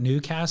shows up at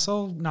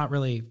Newcastle, not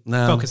really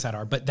focused that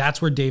hard. But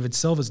that's where David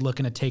Silva's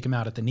looking to take him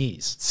out at the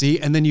knees. See,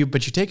 and then you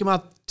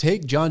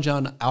take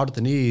John out at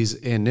the knees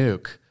in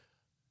Nuke,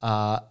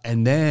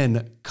 and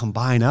then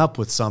combine up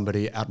with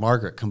somebody at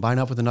Margaret, combine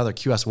up with another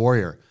QS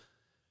Warrior,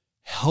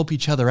 help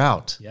each other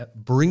out,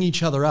 bring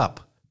each other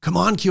up. Come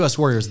on, QS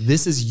Warriors,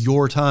 this is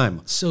your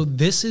time. So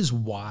this is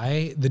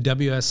why the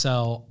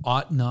WSL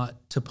ought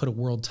not to put a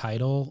world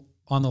title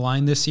on the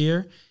line this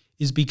year,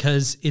 is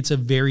because it's a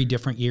very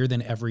different year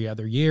than every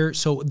other year.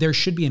 So there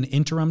should be an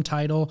interim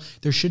title.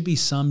 There should be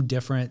some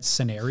different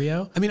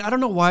scenario. I mean, I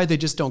don't know why they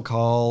just don't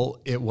call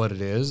it what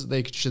it is.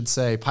 They should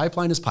say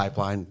Pipeline is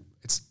Pipeline.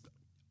 It's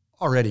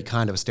already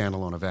kind of a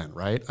standalone event,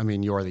 right? I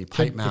mean, you're the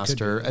pipe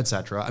master, et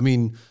cetera. I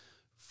mean,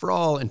 for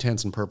all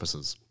intents and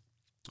purposes,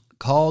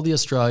 call the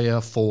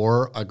Australia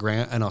for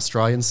an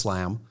Australian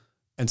Slam.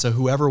 And so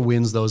whoever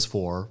wins those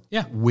 4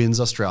 wins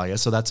Australia.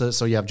 So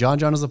so you have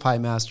John as the pipe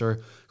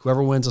master.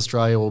 Whoever wins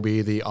Australia will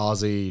be the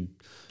Aussie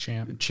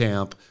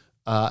champ.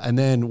 And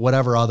then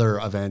whatever other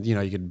event,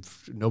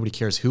 nobody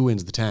cares who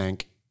wins the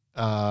tank.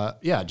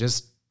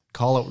 Just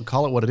call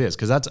it what it is,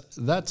 because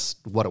that's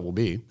what it will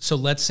be. So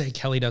let's say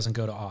Kelly doesn't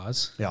go to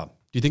Oz. Yeah. Do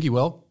you think he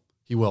will?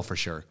 He will for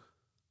sure.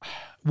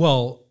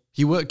 Well,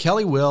 he will.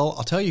 Kelly will.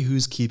 I'll tell you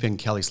who's keeping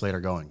Kelly Slater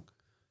going.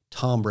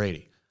 Tom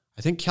Brady.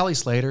 I think Kelly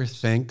Slater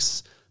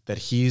thinks that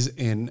he's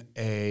in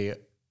a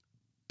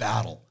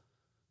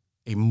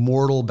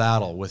mortal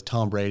battle with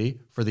Tom Brady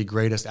for the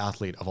greatest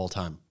athlete of all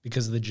time.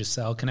 Because of the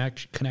Giselle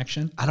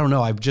connection? I don't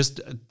know. I'm just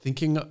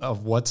thinking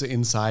of what's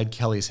inside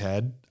Kelly's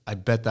head. I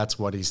bet that's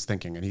what he's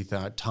thinking. And he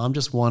thought, Tom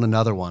just won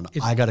another one.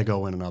 I got to go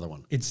win another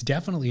one. It's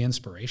definitely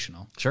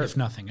inspirational, if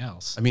nothing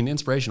else. I mean,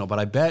 inspirational, but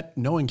I bet,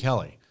 knowing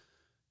Kelly,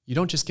 you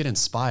don't just get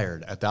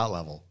inspired at that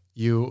level.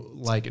 You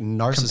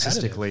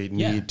narcissistically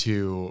need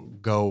to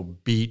go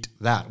beat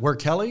that. Where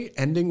Kelly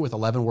ending with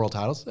 11 world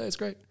titles, it's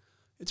great.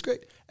 It's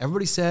great.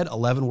 Everybody said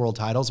 11 world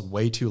titles,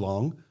 way too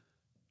long.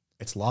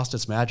 It's lost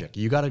its magic.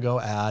 You got to go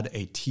add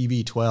a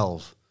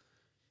TB12.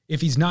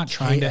 If he's not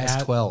trying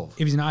KS12.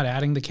 if he's not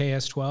adding the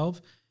KS12,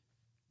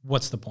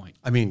 what's the point?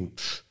 I mean,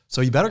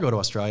 so you better go to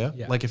Australia.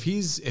 Yeah. Like if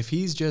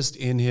he's just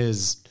in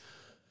his,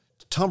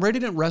 Tom Brady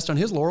didn't rest on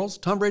his laurels.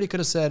 Tom Brady could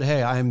have said,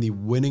 hey, I am the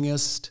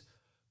winningest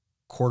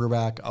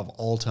quarterback of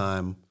all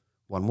time,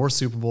 won more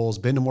Super Bowls,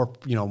 been to more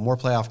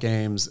playoff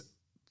games,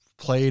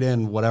 played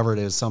in whatever it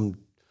is, some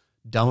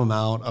dumb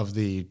amount of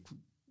the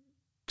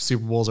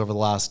Super Bowls over the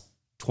last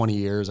 20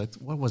 years.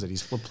 What was it?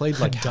 He's played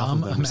like half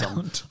of them or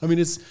something. I mean,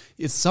 it's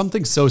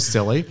something so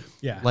silly.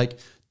 Yeah. Like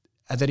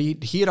that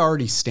he had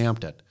already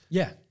stamped it.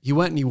 Yeah. He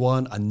went and he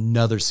won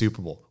another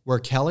Super Bowl. Where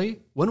Kelly,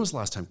 when was the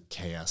last time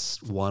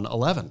KS won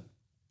 11?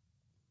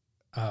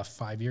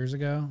 5 years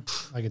ago.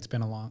 Like it's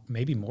been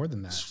maybe more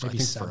than that. Maybe I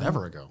think 7.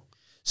 forever ago.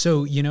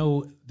 So, when he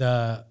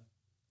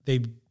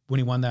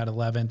won that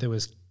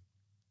 11th,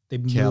 they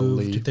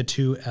moved the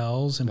 2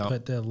 L's and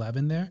put the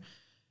 11 there.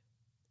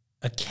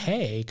 A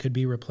K could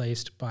be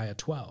replaced by a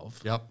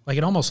 12. Yep. Like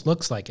it almost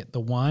looks like it. The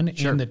 1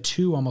 and the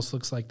 2 almost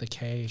looks like the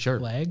K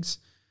legs.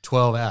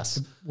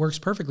 12S. It works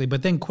perfectly,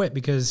 but then quit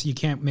because you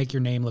can't make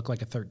your name look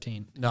like a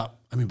 13. No,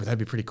 I mean, but that'd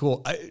be pretty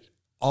cool.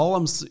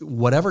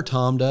 Whatever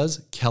Tom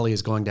does, Kelly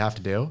is going to have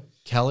to do.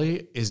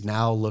 Kelly is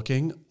now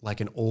looking like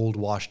an old,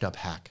 washed-up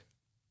hack.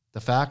 The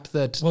fact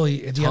that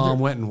Tom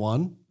went and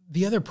won.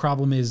 The other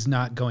problem is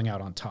not going out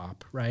on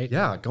top, right?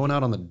 Yeah, going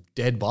out on the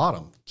dead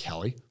bottom,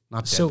 Kelly.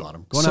 Not dead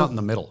bottom. Going out in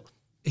the middle.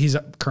 He's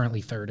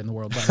currently 3rd in the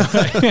world, by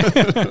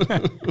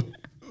the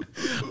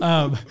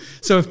way.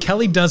 So if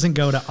Kelly doesn't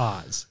go to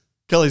Oz,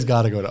 Kelly's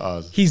got to go to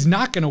Oz. He's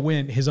not going to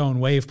win his own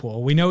wave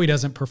pool. We know he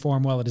doesn't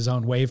perform well at his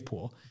own wave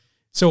pool.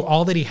 So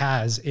all that he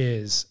has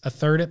is a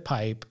 3rd at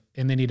pipe,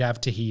 and then he'd have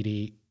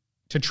Tahiti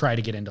to try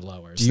to get into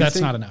lowers.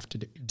 That's not enough to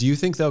do. Do you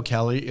think, though,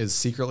 Kelly is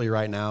secretly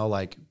right now,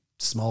 like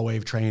small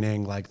wave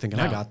training, like thinking,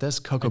 I got this,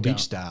 Cocoa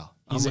Beach style?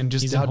 He's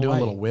out doing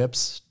little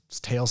whips,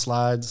 tail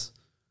slides.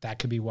 That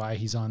could be why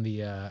he's on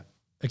the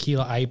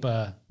Aquila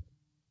Ipa.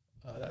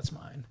 Oh, that's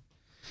mine.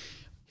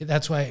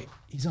 That's why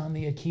he's on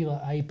the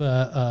Aquila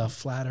Ipa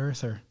flat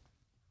earther.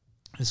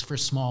 It's for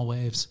small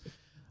waves.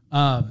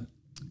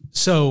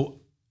 So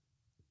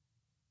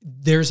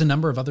there's a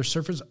number of other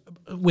surfers.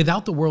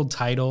 Without the world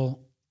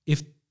title,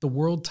 if the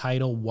world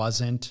title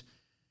wasn't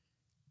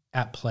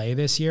at play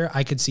this year,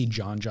 I could see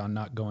John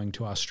not going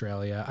to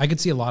Australia. I could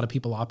see a lot of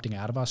people opting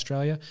out of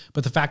Australia,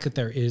 but the fact that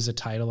there is a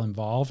title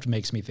involved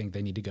makes me think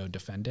they need to go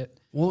defend it.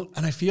 Well,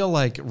 and I feel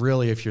like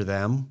really if you're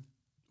them,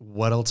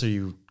 what else are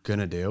you going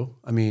to do?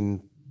 I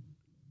mean,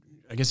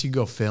 I guess you could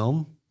go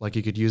film. Like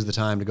you could use the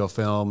time to go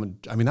film.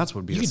 I mean, that's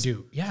what would be.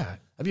 Yeah.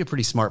 That'd be a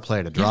pretty smart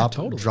play to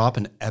drop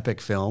an epic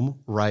film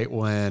right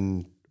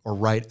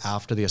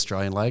after the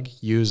Australian leg.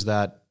 Use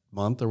that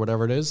month or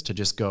whatever it is to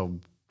just go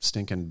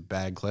stinking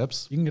bag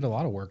clips. You can get a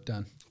lot of work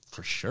done.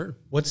 For sure.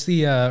 What's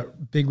the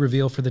big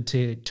reveal for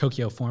the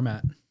Tokyo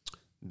format?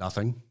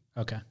 Nothing.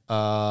 Okay.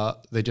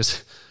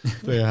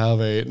 They have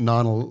a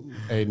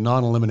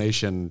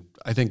non-elimination.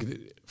 I think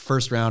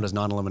first round is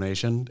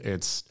non-elimination.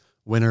 It's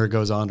winner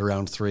goes on to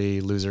round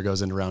 3, loser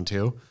goes into round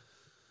 2.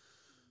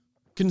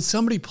 Can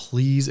somebody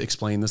please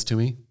explain this to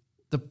me?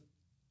 The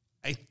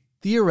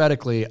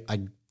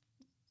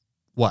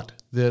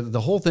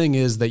whole thing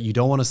is that you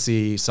don't want to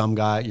see some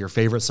guy, your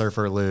favorite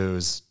surfer,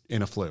 lose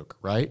in a fluke,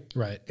 right?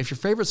 Right. If your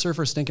favorite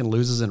surfer stinking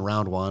loses in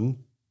round 1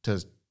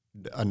 to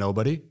a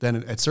nobody, then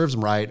it serves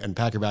them right and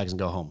pack your bags and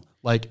go home.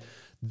 Like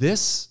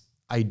this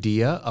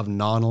idea of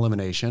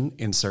non-elimination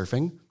in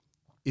surfing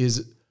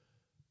is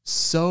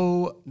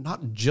so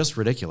not just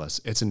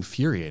ridiculous, it's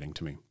infuriating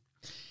to me.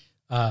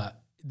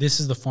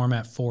 This is the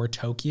format for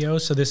Tokyo,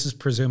 so this is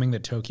presuming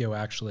that Tokyo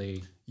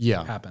actually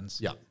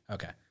happens. Yeah.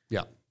 Okay.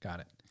 Yeah.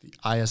 Got it.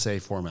 The ISA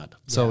format.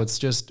 So it's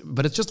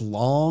just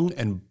long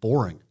and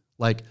boring.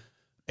 Like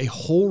a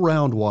whole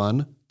round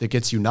 1 that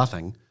gets you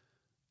nothing,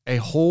 a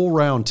whole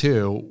round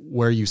 2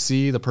 where you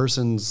see the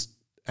persons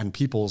and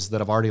peoples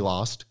that have already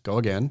lost go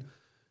again.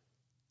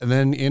 And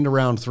then into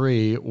round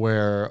 3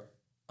 where,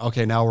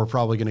 okay, now we're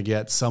probably going to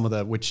get some of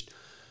the, which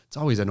it's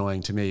always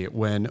annoying to me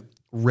when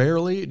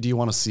rarely do you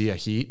want to see a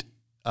heat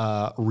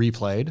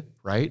replayed,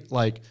 right?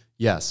 Like,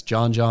 yes,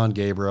 John,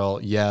 Gabriel.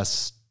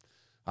 Yes.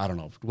 I don't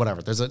know,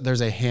 whatever.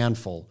 There's a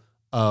handful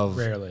of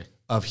rarely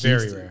of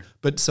heats. Very rare.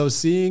 But so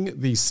seeing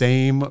the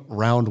same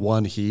round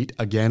 1 heat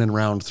again in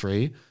round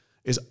 3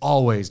 is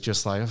always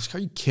just like, are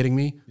you kidding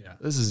me? Yeah.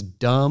 This is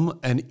dumb.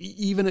 And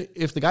even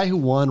if the guy who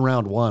won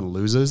round 1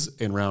 loses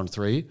in round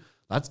 3,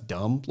 that's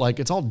dumb. Like,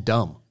 it's all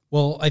dumb.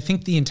 Well, I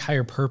think the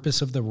entire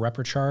purpose of the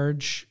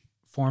Reprecharge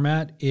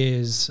format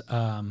is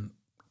kind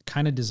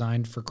of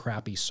designed for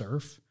crappy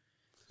surf.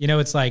 You know,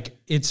 it's like,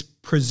 it's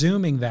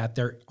presuming that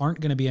there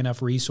aren't going to be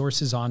enough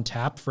resources on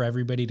tap for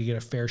everybody to get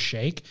a fair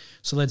shake.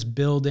 So let's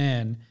build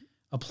in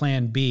a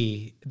plan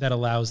B that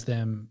allows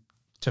them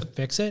to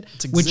fix it,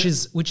 which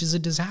is a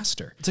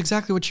disaster. It's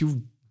exactly what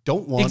you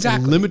don't want.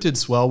 Exactly. A limited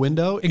swell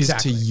window is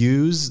to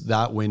use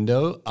that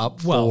window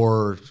up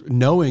for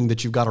knowing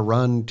that you've got to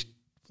run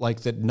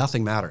like that.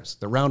 Nothing matters.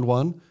 The round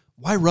 1,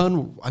 why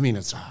run? I mean,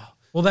 it's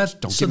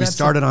don't get me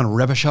started on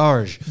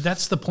Reprecharge.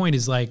 That's the point.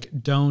 Is like,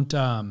 don't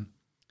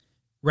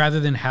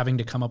rather than having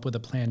to come up with a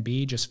plan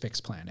B, just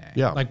fix plan A.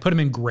 Yeah. Like, put them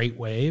in great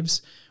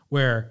waves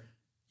where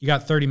you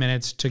got 30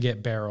 minutes to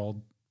get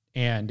barreled,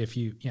 and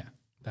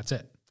that's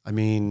it. I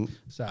mean,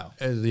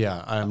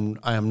 I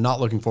am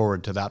not looking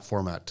forward to that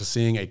format, to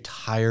seeing a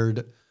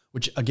tired,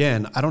 which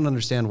again, I don't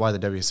understand why the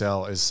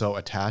WSL is so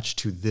attached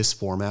to this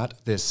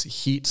format, this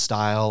heat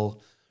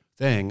style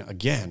thing.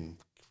 Again,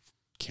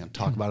 can't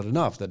talk about it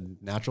enough, the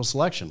natural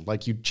selection.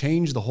 Like, you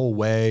change the whole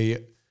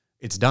way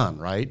it's done,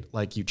 right?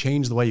 Like, you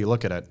change the way you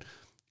look at it,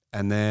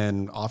 and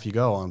then off you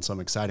go on some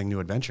exciting new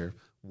adventure.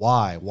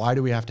 Why? Why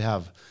do we have to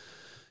have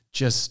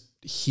just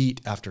heat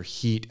after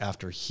heat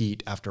after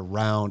heat after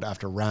round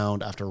after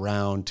round after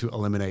round to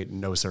eliminate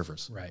no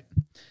surfers? Right.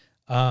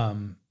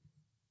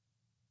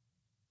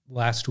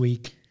 Last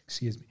week,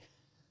 excuse me.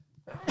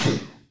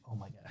 Oh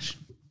my gosh.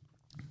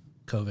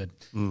 COVID.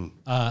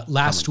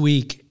 Last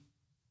week,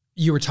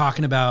 you were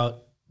talking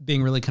about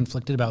being really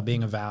conflicted about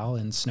being a Val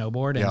in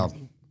snowboard,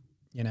 and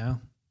you know,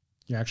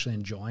 you're actually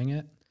enjoying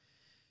it.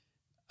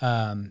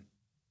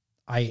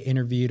 I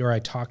interviewed, or I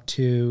talked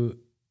to,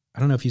 I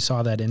don't know if you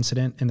saw that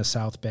incident in the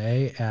South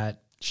Bay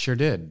Sure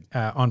did.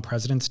 On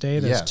President's Day.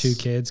 There's 2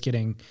 kids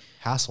getting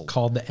hassled,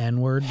 called the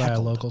N-word by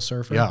a local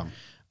surfer. Yeah.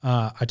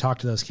 I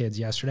talked to those kids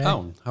yesterday.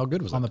 Oh, how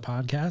good was on it? the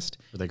podcast?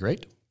 Were they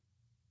great?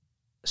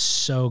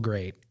 So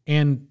great.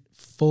 And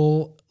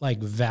full like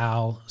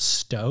Val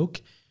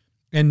stoke,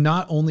 and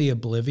not only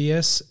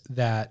oblivious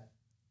that,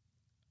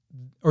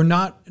 or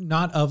not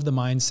of the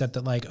mindset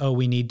that like, oh,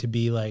 we need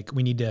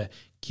to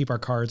keep our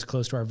cards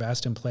close to our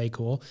vest and play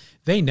cool.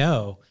 They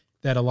know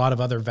that a lot of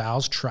other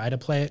Vals try to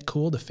play it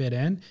cool to fit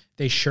in.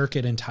 They shirk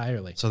it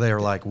entirely. So they are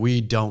like,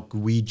 we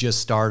just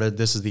started.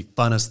 This is the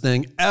funnest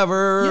thing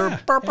ever.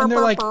 Yeah. And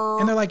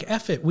they're like,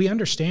 F it. We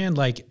understand,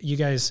 like, you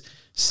guys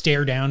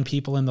stare down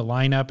people in the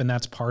lineup and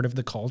that's part of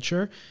the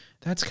culture.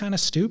 That's kind of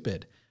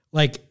stupid.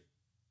 Like,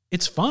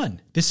 it's fun.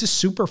 This is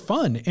super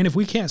fun. And if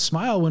we can't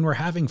smile when we're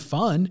having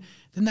fun,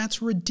 then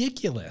that's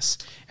ridiculous.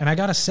 And I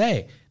got to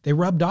say, they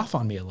rubbed off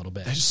on me a little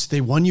bit. They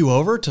won you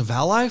over to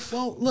Val life?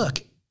 Well, look.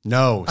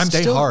 No,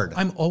 stay hard.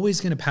 I'm always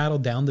going to paddle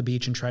down the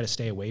beach and try to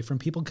stay away from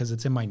people because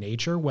it's in my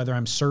nature, whether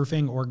I'm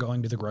surfing or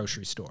going to the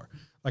grocery store.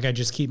 Like, I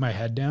just keep my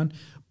head down.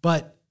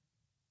 But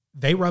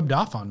they rubbed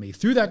off on me.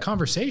 Through that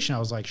conversation, I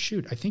was like,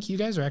 shoot, I think you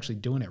guys are actually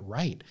doing it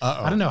right.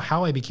 I don't know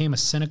how I became a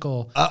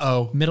cynical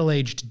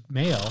middle-aged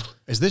male.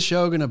 Is this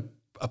show going to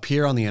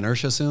appear on the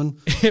Inertia soon?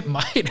 It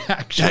might,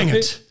 actually. Dang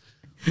it.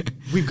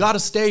 We've got to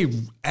stay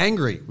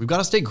angry. We've got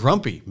to stay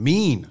grumpy,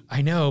 mean.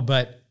 I know,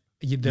 but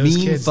those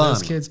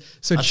kids.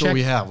 So that's what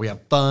we have. We have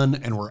fun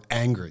and we're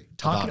angry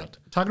about it.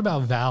 Talking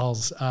about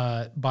Vals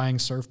buying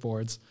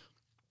surfboards,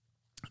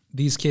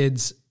 these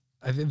kids,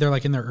 I think they're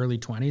like in their early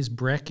 20s.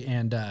 Brick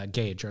and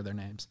Gage are their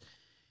names.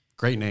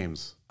 Great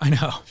names. I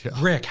know. Yeah.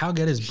 Brick, how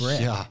good is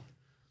Brick? Yeah.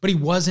 But he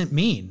wasn't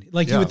mean.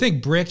 Like, you would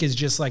think Brick is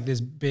just like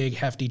this big,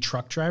 hefty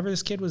truck driver.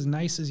 This kid was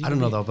nice as you. I don't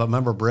know, though, but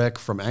remember Brick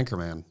from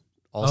Anchorman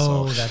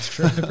also. Oh, that's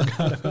true. I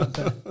forgot about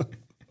that.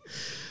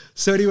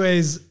 So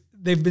anyways,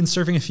 they've been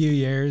surfing a few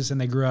years,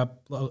 and they grew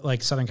up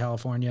like Southern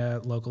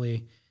California,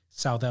 locally,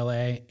 South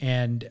LA.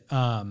 And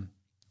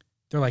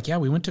they're like, yeah,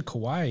 we went to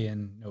Kauai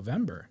in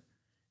November.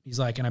 He's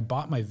like, and I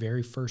bought my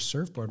very first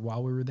surfboard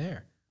while we were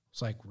there. I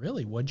was like,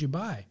 really? What'd you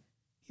buy?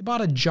 He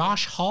bought a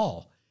Josh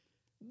Hall,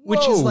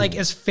 which is like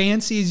as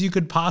fancy as you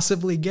could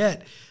possibly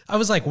get. I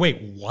was like,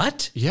 wait,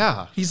 what?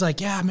 Yeah. He's like,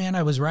 yeah, man,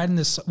 I was riding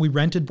this. We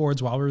rented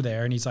boards while we were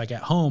there. And he's like,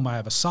 at home, I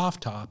have a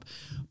soft top.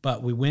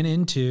 But we went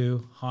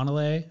into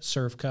Honolulu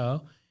Surf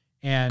Co.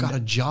 and got a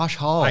Josh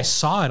Hall. I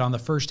saw it on the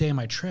first day of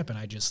my trip, and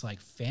I just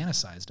like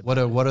fantasized about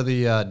it. What are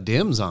the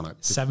dims on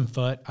it? 7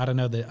 foot. I don't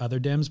know the other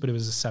dims, but it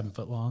was a 7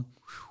 foot long.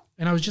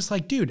 And I was just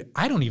like, dude,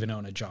 I don't even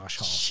own a Josh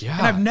Hall. Yeah.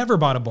 And I've never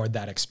bought a board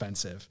that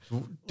expensive.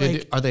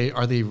 Are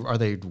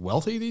they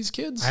wealthy, these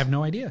kids? I have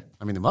no idea.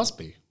 I mean, they must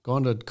be.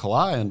 Going to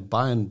Kauai and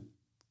buying,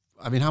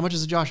 I mean, how much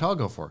does a Josh Hall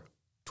go for?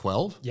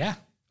 12? Yeah.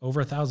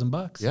 Over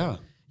 $1,000. Yeah.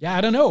 Yeah,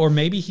 I don't know. Or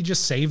maybe he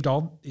just saved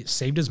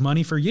his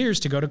money for years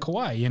to go to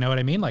Kauai. You know what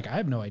I mean? Like, I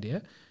have no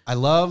idea. I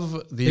love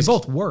these. They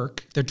both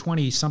work. They're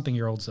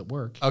 20-something-year-olds that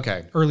work.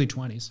 Okay. Early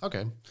 20s.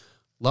 Okay.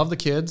 Love the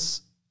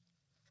kids.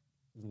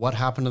 What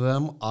happened to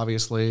them,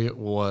 obviously,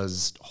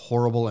 was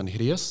horrible and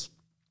hideous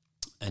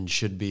and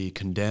should be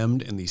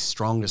condemned in the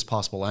strongest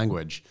possible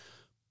language.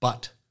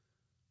 But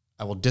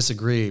I will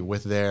disagree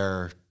with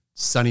their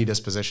sunny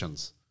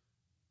dispositions.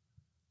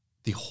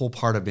 The whole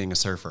part of being a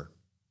surfer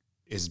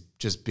is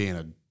just being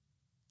a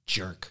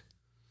jerk.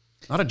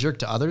 Not a jerk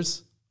to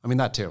others. I mean,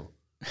 that too.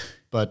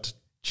 But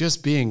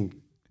just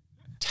being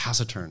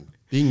taciturn,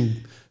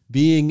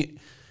 being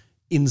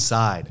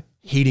inside,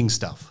 hating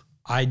stuff.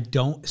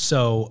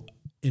 So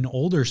an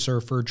older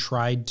surfer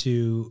tried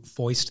to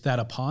foist that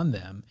upon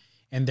them,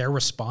 and their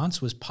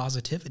response was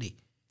positivity.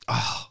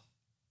 Oh,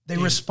 they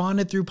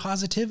responded through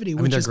positivity,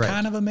 mean, which they're is great.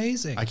 kind of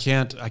amazing. I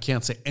can't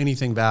say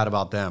anything bad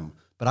about them,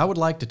 but I would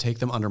like to take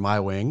them under my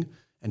wing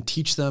and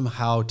teach them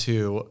how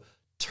to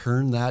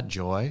turn that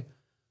joy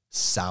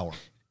sour.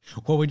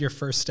 What would your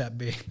first step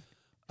be?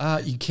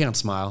 You can't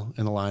smile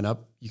in the lineup.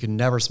 You can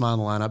never smile in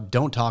the lineup.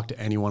 Don't talk to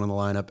anyone in the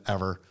lineup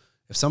ever.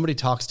 If somebody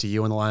talks to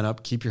you in the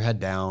lineup, keep your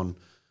head down.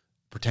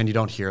 Pretend you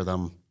don't hear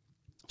them.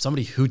 If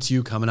somebody hoots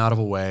you coming out of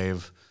a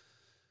wave,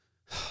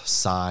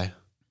 sigh.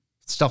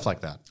 Stuff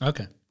like that.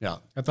 Okay. Yeah.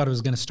 I thought it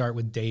was going to start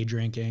with day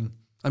drinking,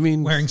 I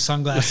mean, wearing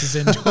sunglasses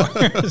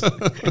indoors.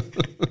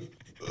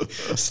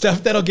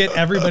 Stuff that'll get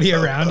everybody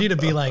around you to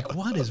be like,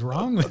 what is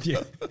wrong with you?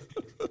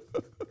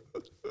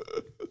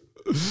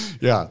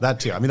 yeah, that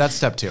too. I mean, that's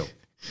step 2.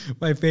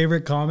 My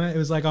favorite comment, it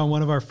was like on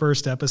one of our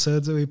first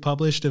episodes that we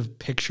published a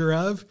picture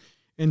of,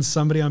 and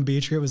somebody on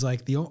Beach, it was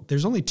like,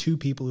 there's only 2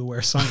 people who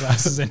wear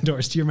sunglasses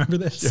indoors. Do you remember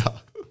this? Yeah.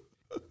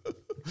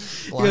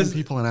 Blind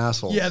people and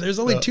assholes. Yeah, there's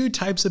only 2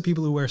 types of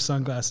people who wear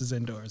sunglasses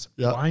indoors.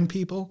 Yeah. Blind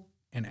people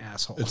and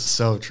assholes. It's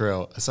so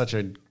true. It's such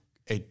a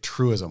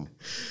truism.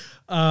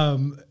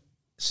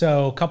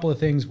 So a couple of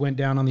things went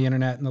down on the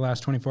internet in the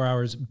last 24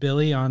 hours.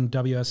 Billy on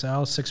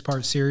WSL,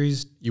 6-part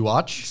series, You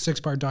watch?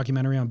 6-part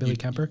documentary on Billy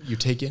Kemper. You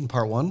take it in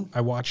part 1?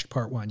 I watched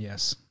part 1,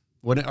 yes.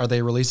 When are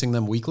they releasing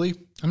them weekly?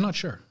 I'm not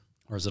sure.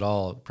 Or is it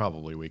all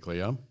probably weekly,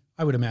 yeah?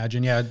 I would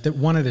imagine, yeah,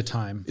 one at a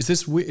time. Is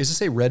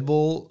this a Red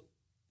Bull?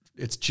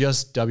 It's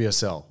just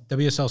WSL.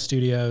 WSL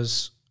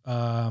Studios,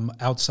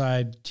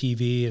 Outside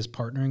TV is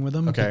partnering with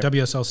them. Okay. But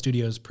WSL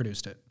Studios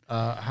produced it.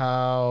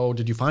 How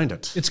did you find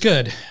it? It's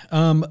good.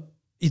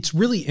 It's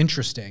really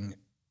interesting.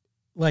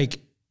 Like,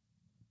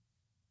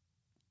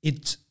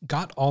 it's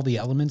got all the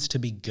elements to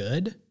be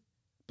good,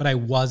 but I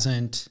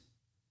wasn't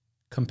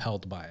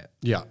compelled by it.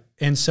 Yeah.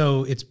 And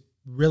so it's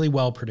really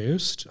well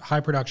produced, high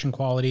production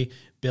quality.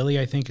 Billy,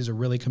 I think, is a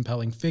really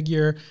compelling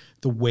figure.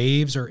 The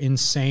waves are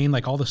insane.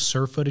 Like, all the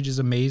surf footage is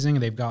amazing.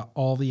 They've got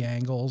all the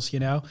angles, you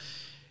know?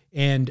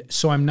 And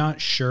so I'm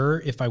not sure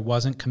if I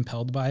wasn't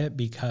compelled by it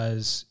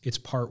because it's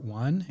part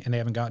 1 and they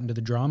haven't gotten to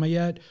the drama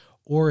yet,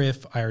 or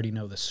if I already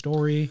know the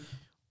story.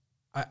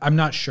 I'm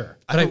not sure.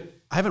 But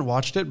I haven't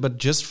watched it, but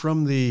just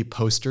from the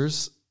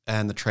posters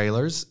and the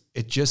trailers,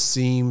 it just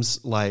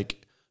seems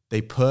like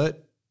they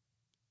put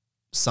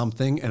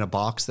something in a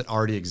box that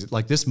already exists.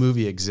 Like, this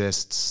movie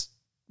exists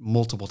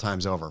multiple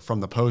times over, from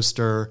the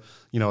poster,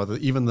 you know,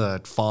 even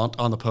the font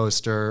on the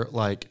poster.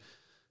 Like,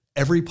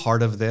 every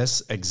part of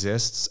this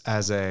exists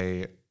as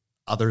a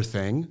other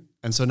thing.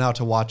 And so now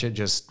to watch it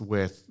just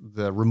with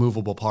the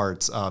removable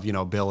parts of, you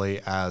know, Billy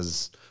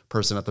as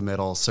person at the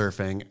middle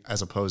surfing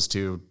as opposed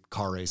to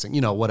car racing,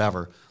 you know,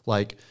 whatever.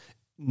 Like,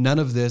 none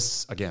of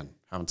this, again,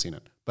 haven't seen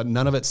it, but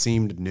none of it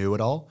seemed new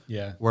at all.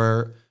 Yeah.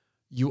 Where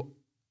you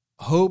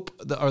hope,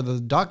 the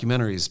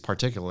documentaries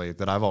particularly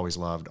that I've always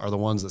loved are the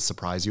ones that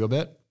surprise you a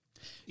bit.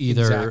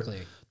 Either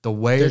Exactly. the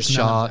way There's it's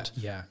none of shot,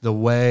 that. Yeah. the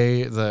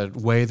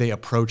way they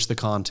approach the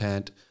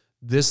content.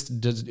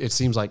 It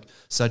seems like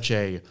such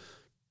a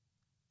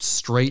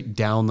straight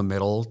down the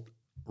middle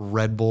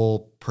Red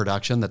Bull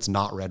production that's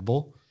not Red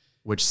Bull,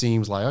 which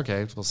seems like,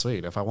 okay, well,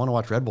 sweet. If I want to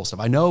watch Red Bull stuff,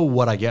 I know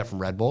what I get from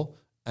Red Bull,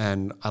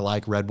 and I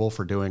like Red Bull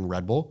for doing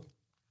Red Bull.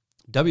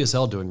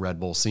 WSL doing Red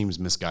Bull seems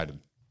misguided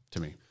to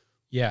me.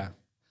 Yeah.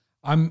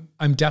 I'm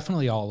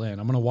definitely all in.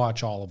 I'm going to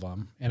watch all of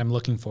them and I'm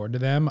looking forward to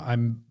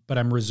them. But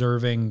I'm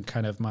reserving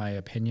kind of my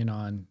opinion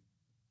on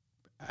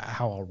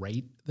how I'll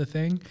rate the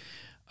thing.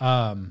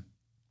 Andy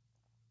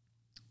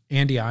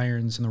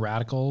Irons and the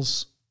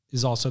Radicals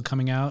is also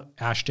coming out.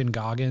 Ashton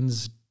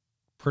Goggins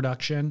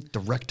production.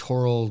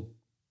 Directorial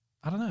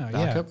I don't know.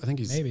 backup? Yeah, I think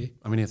he's, maybe.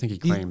 I mean, I think he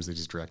claims that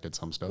he's directed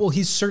some stuff. Well,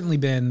 he's certainly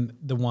been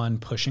the one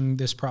pushing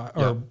this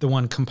the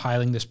one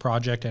compiling this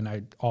project, and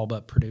I all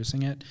but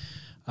producing it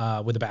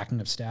with the backing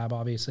of Stab,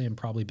 obviously, and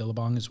probably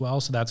Billabong as well.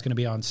 So that's going to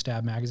be on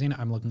Stab Magazine.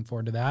 I'm looking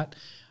forward to that.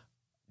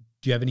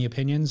 Do you have any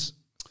opinions?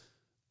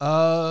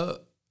 No,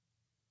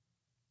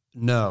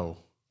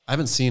 I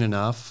haven't seen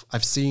enough.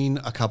 I've seen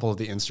a couple of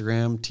the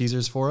Instagram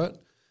teasers for it,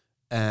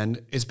 and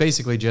it's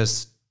basically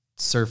just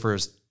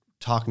surfers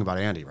talking about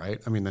Andy, right?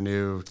 I mean, the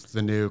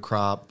new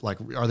crop, like,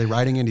 are they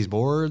riding Andy's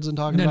boards and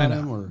talking about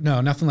him? Or?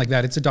 No, nothing like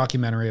that. It's a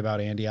documentary about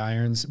Andy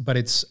Irons,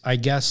 but I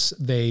guess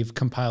they've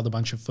compiled a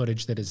bunch of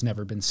footage that has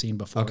never been seen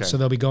before. Okay. So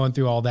they'll be going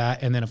through all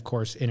that, and then of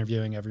course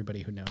interviewing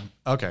everybody who know him.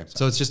 Okay,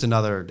 so it's just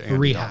another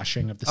Andy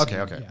rehashing of the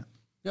same. Okay.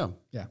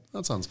 Yeah,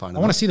 that sounds fine. I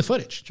want to see the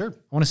footage. Sure.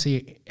 I want to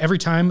see every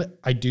time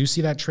I do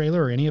see that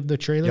trailer or any of the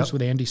trailers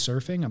with Andy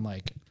surfing. I'm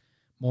like,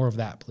 more of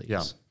that, please.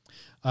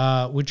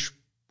 Yeah. Which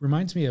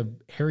reminds me of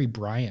Harry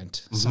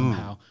Bryant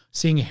somehow.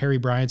 Seeing Harry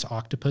Bryant's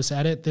octopus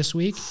edit this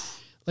week,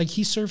 like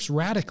he surfs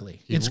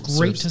radically. It's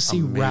great to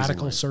see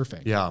radical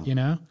surfing. Yeah. You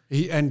know?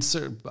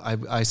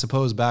 I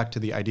suppose back to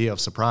the idea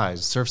of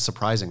surprise, surf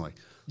surprisingly.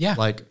 Yeah.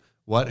 Like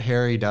what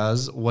Harry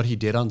does, what he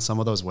did on some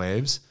of those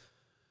waves,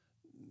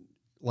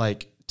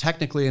 like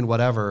technically and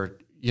whatever,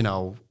 you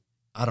know,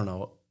 I don't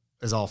know,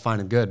 is all fine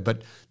and good,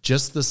 but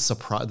just the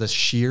surprise, the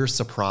sheer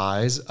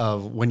surprise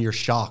of when you're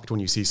shocked when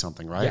you see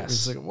something, right? Yes.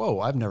 It's like, whoa,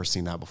 I've never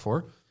seen that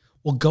before.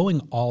 Well,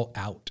 going all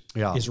out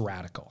Yeah. is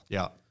radical.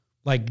 Yeah.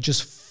 Like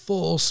just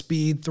full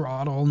speed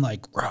throttle and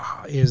like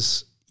rah,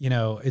 is, you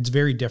know, it's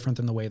very different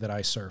than the way that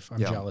I surf. I'm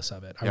jealous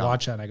of it. I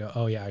watch that and I go,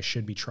 oh yeah, I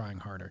should be trying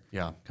harder.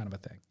 Yeah. Kind of a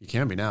thing. You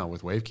can be now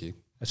with WaveKey.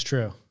 That's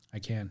true. I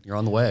can. You're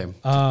on the way.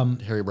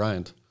 Harry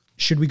Bryant.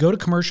 Should we go to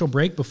commercial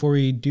break before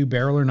we do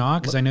barrel or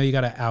not? Because I know you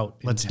got to out.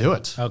 Let's do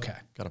it. Okay.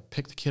 Got to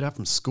pick the kid up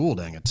from school,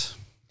 dang it.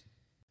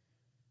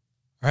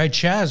 All right,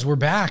 Chaz, we're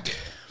back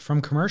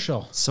from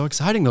commercial. So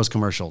exciting, those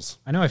commercials.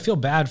 I know I feel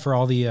bad for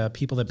all the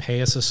people that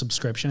pay us a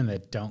subscription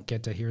that don't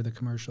get to hear the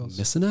commercials.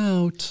 Missing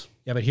out.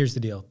 Yeah, but here's the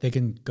deal. They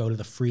can go to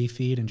the free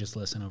feed and just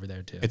listen over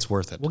there too. It's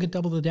worth it. We'll get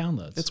double the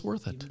downloads. It's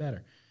worth it. Even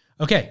better.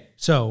 Okay,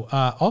 so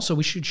also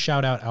we should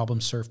shout out Album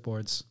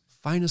Surfboards.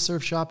 Finest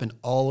surf shop in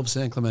all of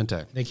San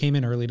Clemente. They came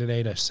in early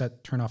today to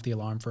turn off the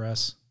alarm for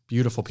us.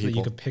 Beautiful So that you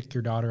people. could pick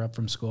your daughter up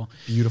from school.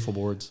 Beautiful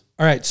boards.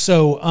 All right,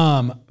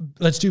 so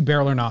let's do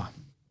barrel or not.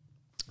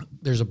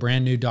 There's a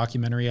brand new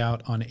documentary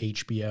out on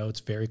HBO. It's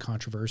very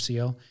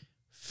controversial.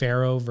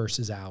 Pharaoh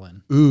versus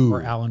Allen. Ooh.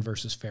 Or Allen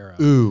versus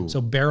Pharaoh. Ooh.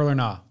 So barrel or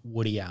not,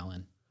 Woody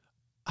Allen.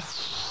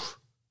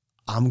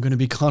 I'm going to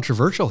be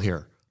controversial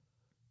here.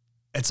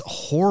 It's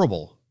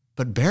horrible,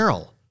 but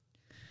barrel.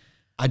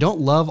 I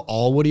don't love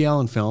all Woody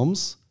Allen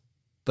films,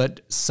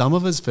 but some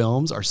of his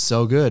films are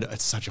so good.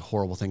 It's such a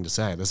horrible thing to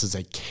say. This is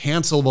a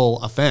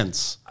cancelable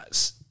offense.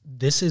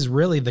 This is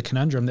really the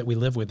conundrum that we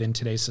live with in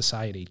today's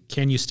society.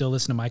 Can you still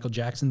listen to Michael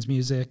Jackson's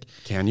music?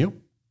 Can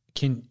you?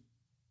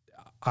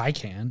 I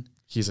can.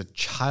 He's a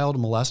child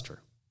molester.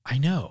 I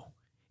know.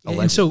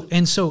 Allegedly.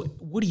 And so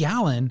Woody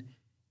Allen,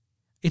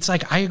 it's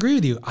like, I agree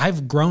with you.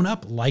 I've grown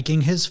up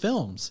liking his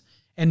films.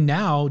 And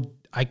now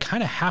I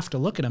kind of have to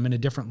look at him in a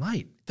different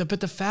light. But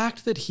the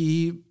fact that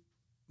he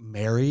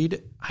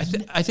married, I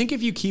think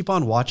if you keep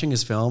on watching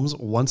his films,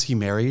 once he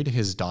married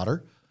his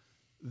daughter,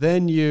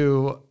 then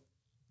you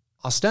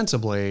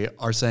ostensibly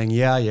are saying,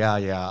 yeah,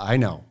 I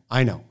know.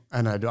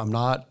 And I'm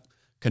not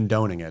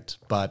condoning it,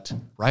 but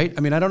right? I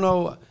mean, I don't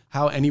know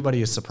how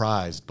anybody is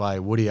surprised by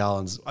Woody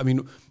Allen's, I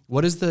mean,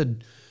 what is the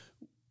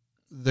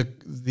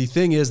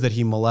thing is that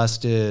he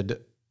molested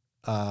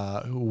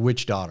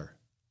which daughter?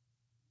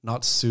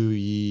 Not Soo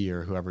Yi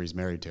or whoever he's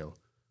married to.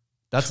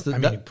 That's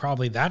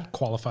probably that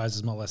qualifies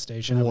as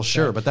molestation. Well,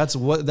 sure, but that's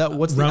what's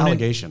the Ronan,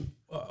 allegation?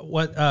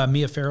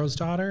 Mia Farrow's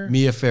daughter?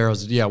 Mia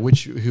Farrow's, yeah,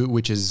 which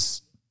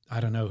is I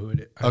don't know who it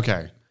is.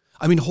 Okay.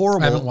 I mean,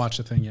 horrible. I haven't watched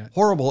the thing yet.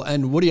 Horrible,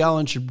 and Woody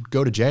Allen should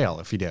go to jail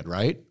if he did,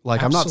 right?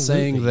 Like, I'm not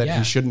saying that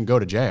he shouldn't go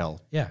to jail.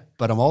 Yeah.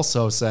 But I'm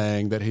also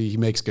saying that he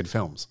makes good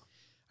films.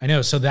 I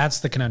know, so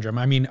that's the conundrum.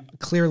 I mean,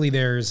 clearly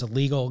there's a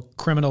legal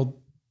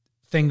criminal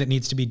thing that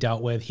needs to be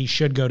dealt with. He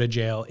should go to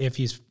jail if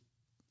he's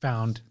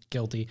found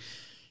guilty.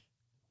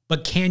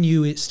 But can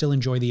you still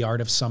enjoy the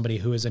art of somebody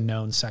who is a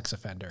known sex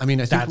offender? I mean,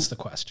 that's the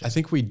question. I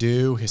think we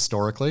do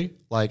historically.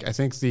 Like, I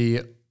think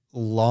the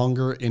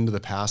longer into the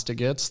past it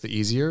gets, the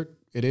easier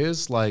it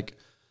is. Like,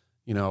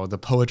 you know, the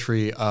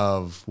poetry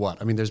of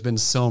what? I mean, there's been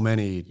so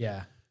many.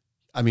 Yeah.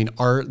 I mean,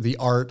 the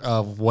art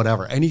of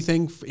whatever.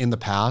 Anything in the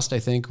past, I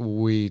think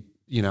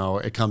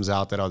it comes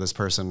out that, oh, this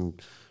person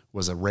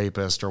was a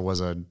rapist or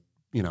was a,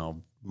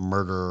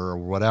 murderer or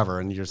whatever.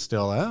 And you're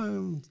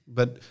still,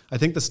 but I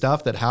think the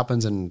stuff that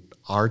happens in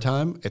our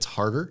time, it's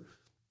harder.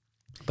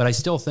 But I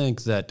still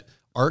think that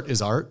art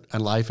is art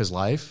and life is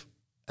life.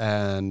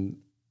 And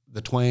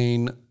the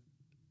twain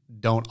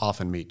don't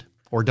often meet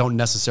or don't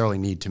necessarily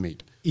need to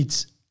meet.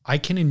 I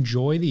can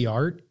enjoy the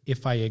art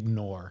if I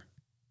ignore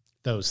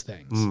those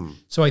things.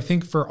 So I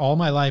think for all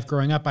my life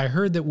growing up, I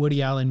heard that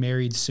Woody Allen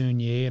married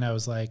Soon Yi, and I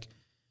was like,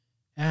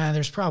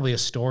 there's probably a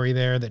story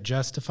there that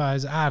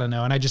justifies, I don't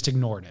know, and I just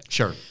ignored it.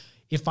 Sure.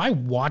 If I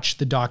watch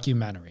the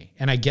documentary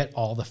and I get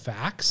all the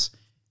facts,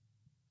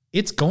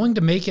 it's going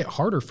to make it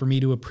harder for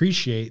me to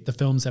appreciate the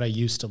films that I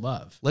used to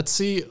love. Let's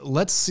see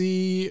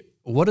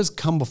what has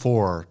come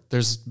before.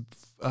 There's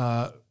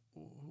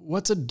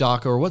what's a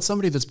doc or what's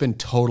somebody that's been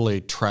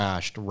totally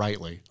trashed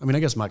rightly? I mean, I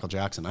guess Michael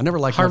Jackson. I never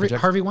liked Michael Jackson.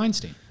 Harvey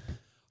Weinstein.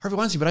 Harvey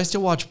Weinstein, but I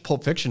still watch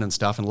Pulp Fiction and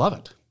stuff and love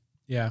it.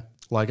 Yeah.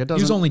 Like it doesn't.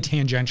 He was only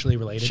tangentially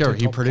related. Sure, to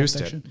he Pulp produced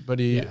Fiction.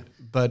 it,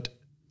 but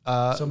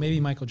So maybe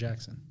Michael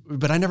Jackson.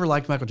 But I never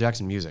liked Michael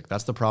Jackson music.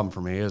 That's the problem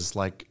for me. Is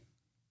like,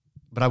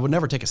 but I would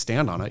never take a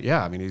stand on it.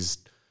 Yeah, I mean, he's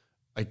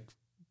a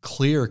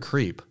clear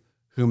creep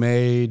who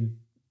made,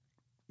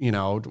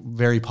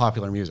 very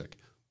popular music.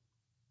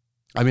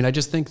 I mean, I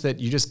just think that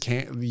you just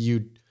can't.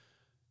 You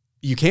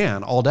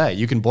can all day.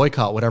 You can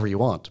boycott whatever you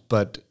want,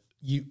 but.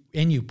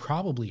 You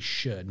probably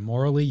should.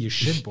 Morally, you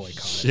should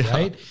boycott it, Yeah.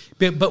 right?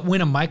 But when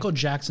a Michael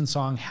Jackson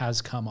song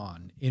has come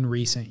on in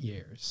recent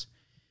years,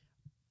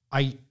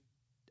 I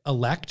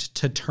elect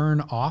to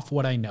turn off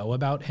what I know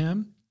about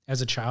him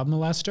as a child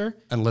molester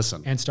And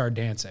listen, and start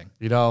dancing,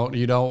 you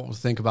don't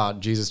think about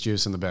Jesus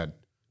juice in the bed.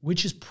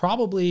 which is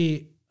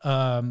probably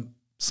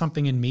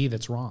something in me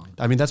that's wrong.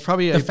 I mean, that's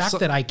probably The fact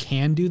that I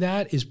can do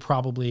that is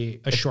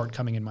probably a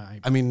shortcoming in my.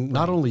 I mean,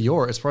 not only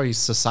it's probably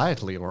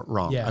societally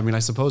wrong. Yeah. I mean, I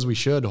suppose we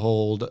should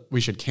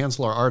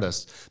cancel our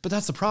artists, but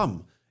that's the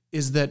problem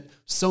is that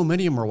so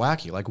many of them are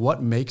wacky. Like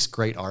what makes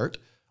great art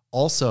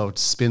also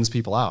spins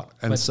people out.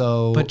 And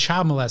But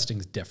child molesting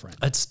is different.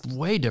 it's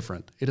way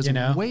different. It is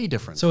way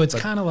different. So it's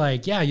kind of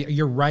like, yeah,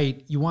 you're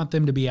right. You want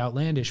them to be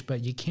outlandish,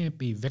 but you can't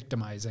be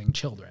victimizing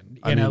children.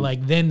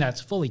 Then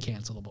that's fully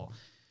cancelable.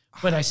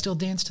 But I still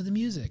dance to the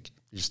music.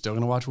 You're still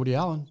going to watch Woody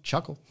Allen,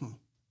 chuckle.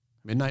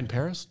 Midnight in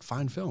Paris,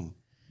 fine film.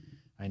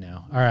 I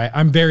know. All right.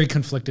 I'm very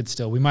conflicted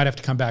still. We might have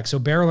to come back. So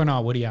barrel or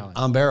nah, Woody Allen?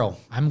 I'm Barrel.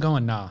 I'm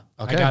going nah.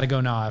 Okay. I got to go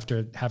nah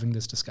after having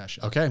this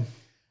discussion. Okay. All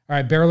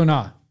right. Barrel or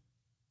nah?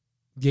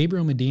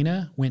 Gabriel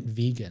Medina went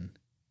vegan.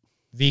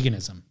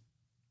 Veganism.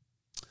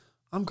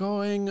 I'm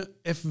going,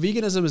 if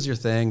veganism is your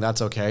thing,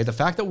 that's okay. The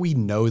fact that we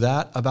know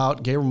that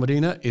about Gabriel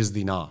Medina is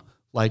the nah.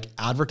 Like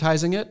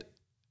advertising it,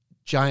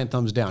 giant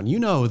thumbs down.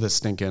 The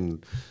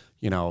stinking,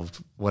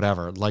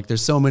 whatever. Like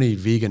there's so many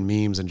vegan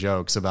memes and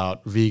jokes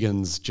about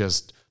vegans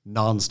just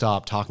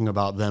nonstop talking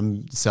about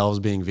themselves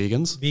being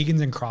vegans.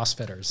 Vegans and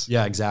CrossFitters.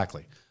 Yeah,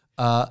 exactly.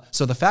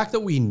 So the fact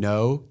that we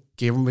know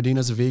Gabriel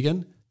Medina's a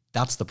vegan,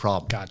 that's the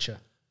problem. Gotcha.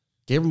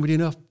 Gabriel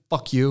Medina,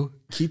 fuck you.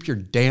 Keep your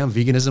damn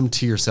veganism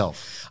to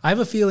yourself. I have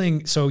a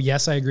feeling, so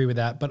yes, I agree with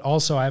that, but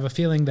also I have a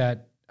feeling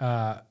that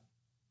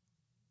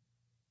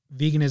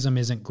veganism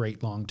isn't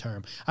great long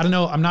term. I don't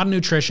know. I'm not a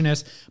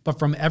nutritionist, but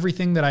from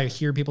everything that I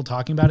hear people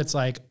talking about, it's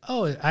like,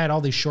 oh, I had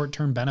all these short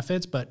term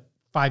benefits, but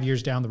 5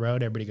 years down the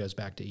road, everybody goes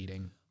back to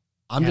eating.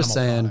 I'm just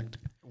saying, product.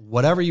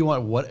 whatever you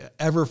want,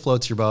 whatever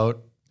floats your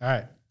boat, All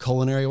right.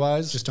 culinary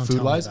wise, Just don't food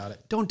tell me wise, about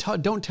it.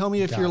 Don't tell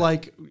me if Got you're it.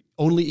 like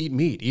only eat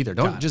meat either.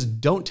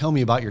 Don't tell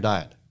me about your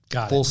diet.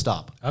 Got Full it.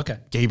 stop. Okay.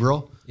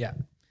 Gabriel, Yeah.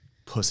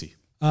 pussy.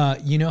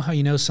 You know how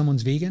you know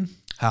someone's vegan?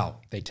 How?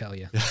 They tell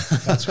you.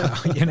 That's how,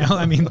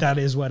 that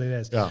is what it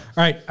is. Yeah. All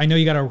right. I know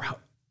you got to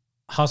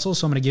hustle,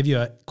 so I'm going to give you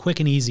a quick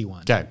and easy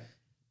one. Okay.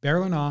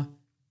 Barrel or nah,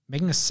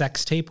 making a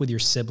sex tape with your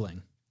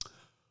sibling.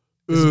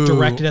 This is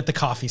directed at the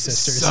Coffee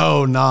Sisters.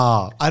 So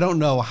nah. I don't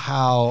know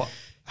how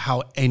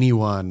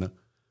anyone,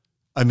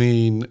 I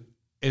mean,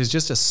 it is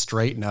just a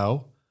straight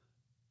no.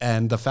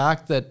 And the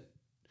fact that,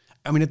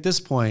 at this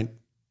point,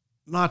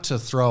 not to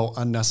throw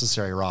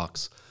unnecessary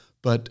rocks,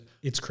 but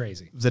It's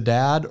crazy. the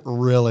dad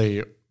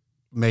really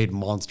made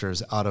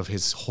monsters out of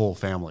his whole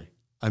family.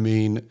 I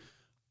mean,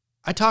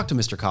 I talked to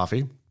Mr.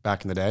 Coffee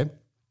back in the day,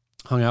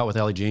 hung out with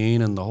Ellie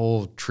Jean and the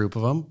whole troop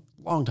of them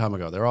a long time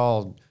ago. They're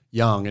all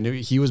young, and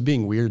he was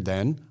being weird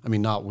then. I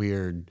mean, not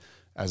weird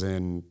as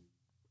in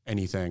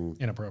anything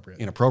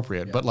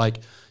Inappropriate. but like,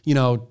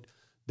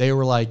 they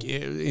were like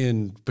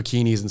in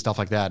bikinis and stuff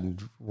like that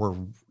and were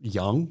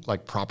young,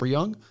 like proper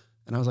young.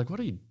 And I was like,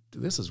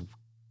 this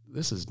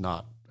is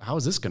not, how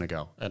is this going to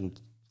go? And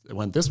it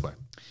went this way.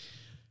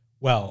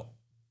 Well,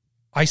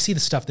 I see the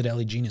stuff that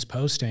Ellie Jean is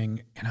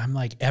posting, and I'm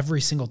like, every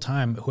single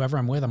time, whoever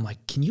I'm with, I'm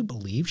like, can you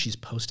believe she's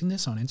posting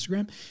this on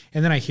Instagram?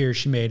 And then I hear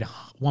she made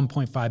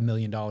 $1.5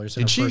 million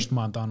in her first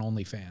month on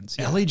OnlyFans.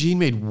 Yeah. Ellie Jean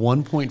made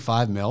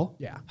 1.5 mil?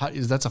 Yeah.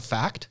 That's a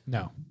fact?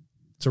 No,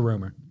 it's a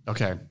rumor.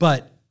 Okay.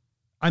 But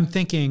I'm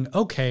thinking,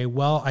 okay,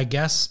 well, I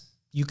guess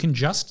you can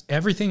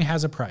everything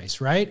has a price,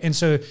 right? And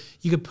so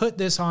you could put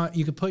this on,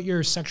 you could put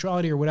your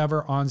sexuality or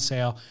whatever on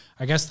sale.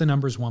 I guess the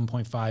number is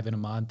 1.5 in a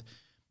month.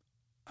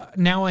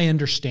 Now I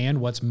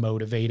understand what's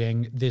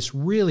motivating this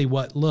really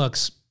what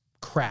looks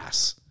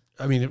crass.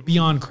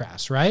 Beyond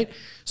crass, right?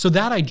 So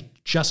that I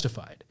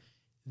justified.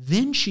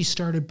 Then she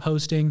started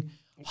posting,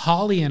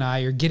 Holly and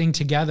I are getting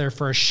together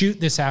for a shoot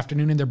this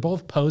afternoon, and they're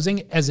both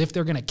posing as if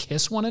they're going to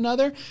kiss one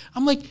another.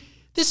 I'm like,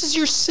 this is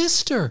your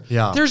sister.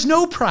 Yeah. There's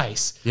no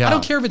price. Yeah. I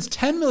don't care if it's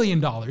 $10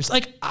 million.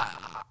 Like,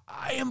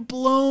 I am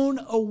blown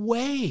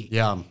away.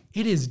 Yeah.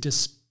 It is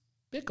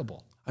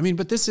despicable.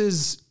 But this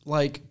is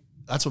like,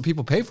 that's what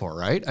people pay for,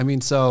 right?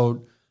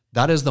 So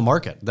that is the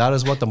market. That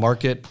is what the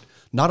market,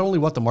 not only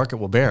what the market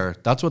will bear,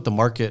 that's what the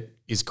market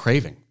is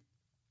craving.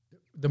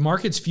 The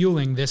market's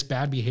fueling this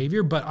bad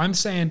behavior, but I'm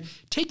saying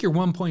take your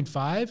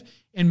 1.5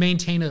 and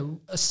maintain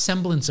a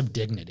semblance of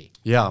dignity.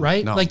 Yeah.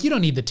 Right? No. Like you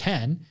don't need the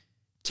 10.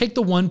 Take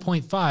the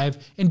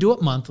 1.5 and do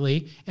it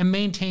monthly and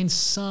maintain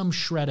some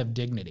shred of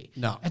dignity.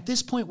 No. At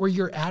this point where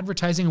you're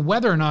advertising,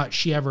 whether or not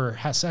she ever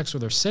has sex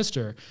with her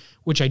sister,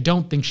 which I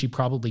don't think she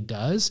probably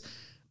does,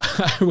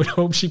 I would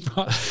hope she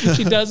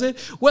does it.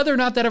 Whether or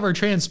not that ever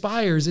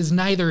transpires is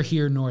neither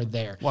here nor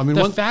there. Well, I mean,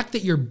 the fact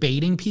that you're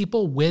baiting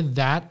people with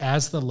that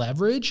as the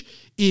leverage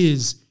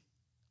is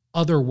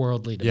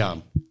otherworldly to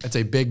me. It's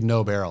a big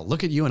no barrel.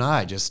 Look at you and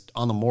I just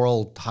on the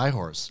moral high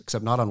horse,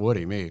 except not on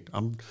Woody. Me,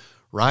 I'm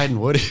riding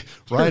Woody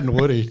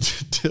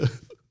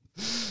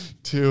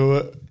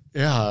to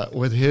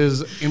with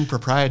his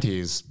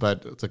improprieties.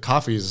 But the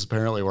coffee is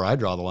apparently where I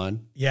draw the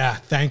line. Yeah,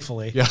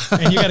 thankfully. Yeah.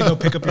 And you got to go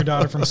pick up your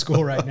daughter from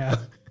school right now.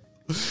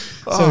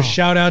 So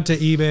shout out to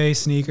eBay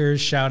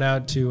Sneakers, shout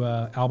out to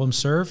Album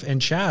Surf,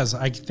 and Chaz,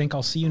 I think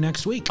I'll see you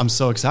next week. I'm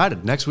so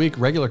excited. Next week,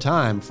 regular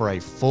time for a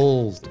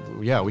full,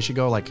 we should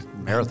go like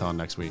marathon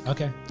next week.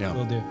 Okay, Yeah.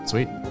 we'll do.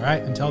 Sweet. All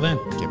right, until then.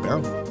 Get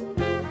barrel.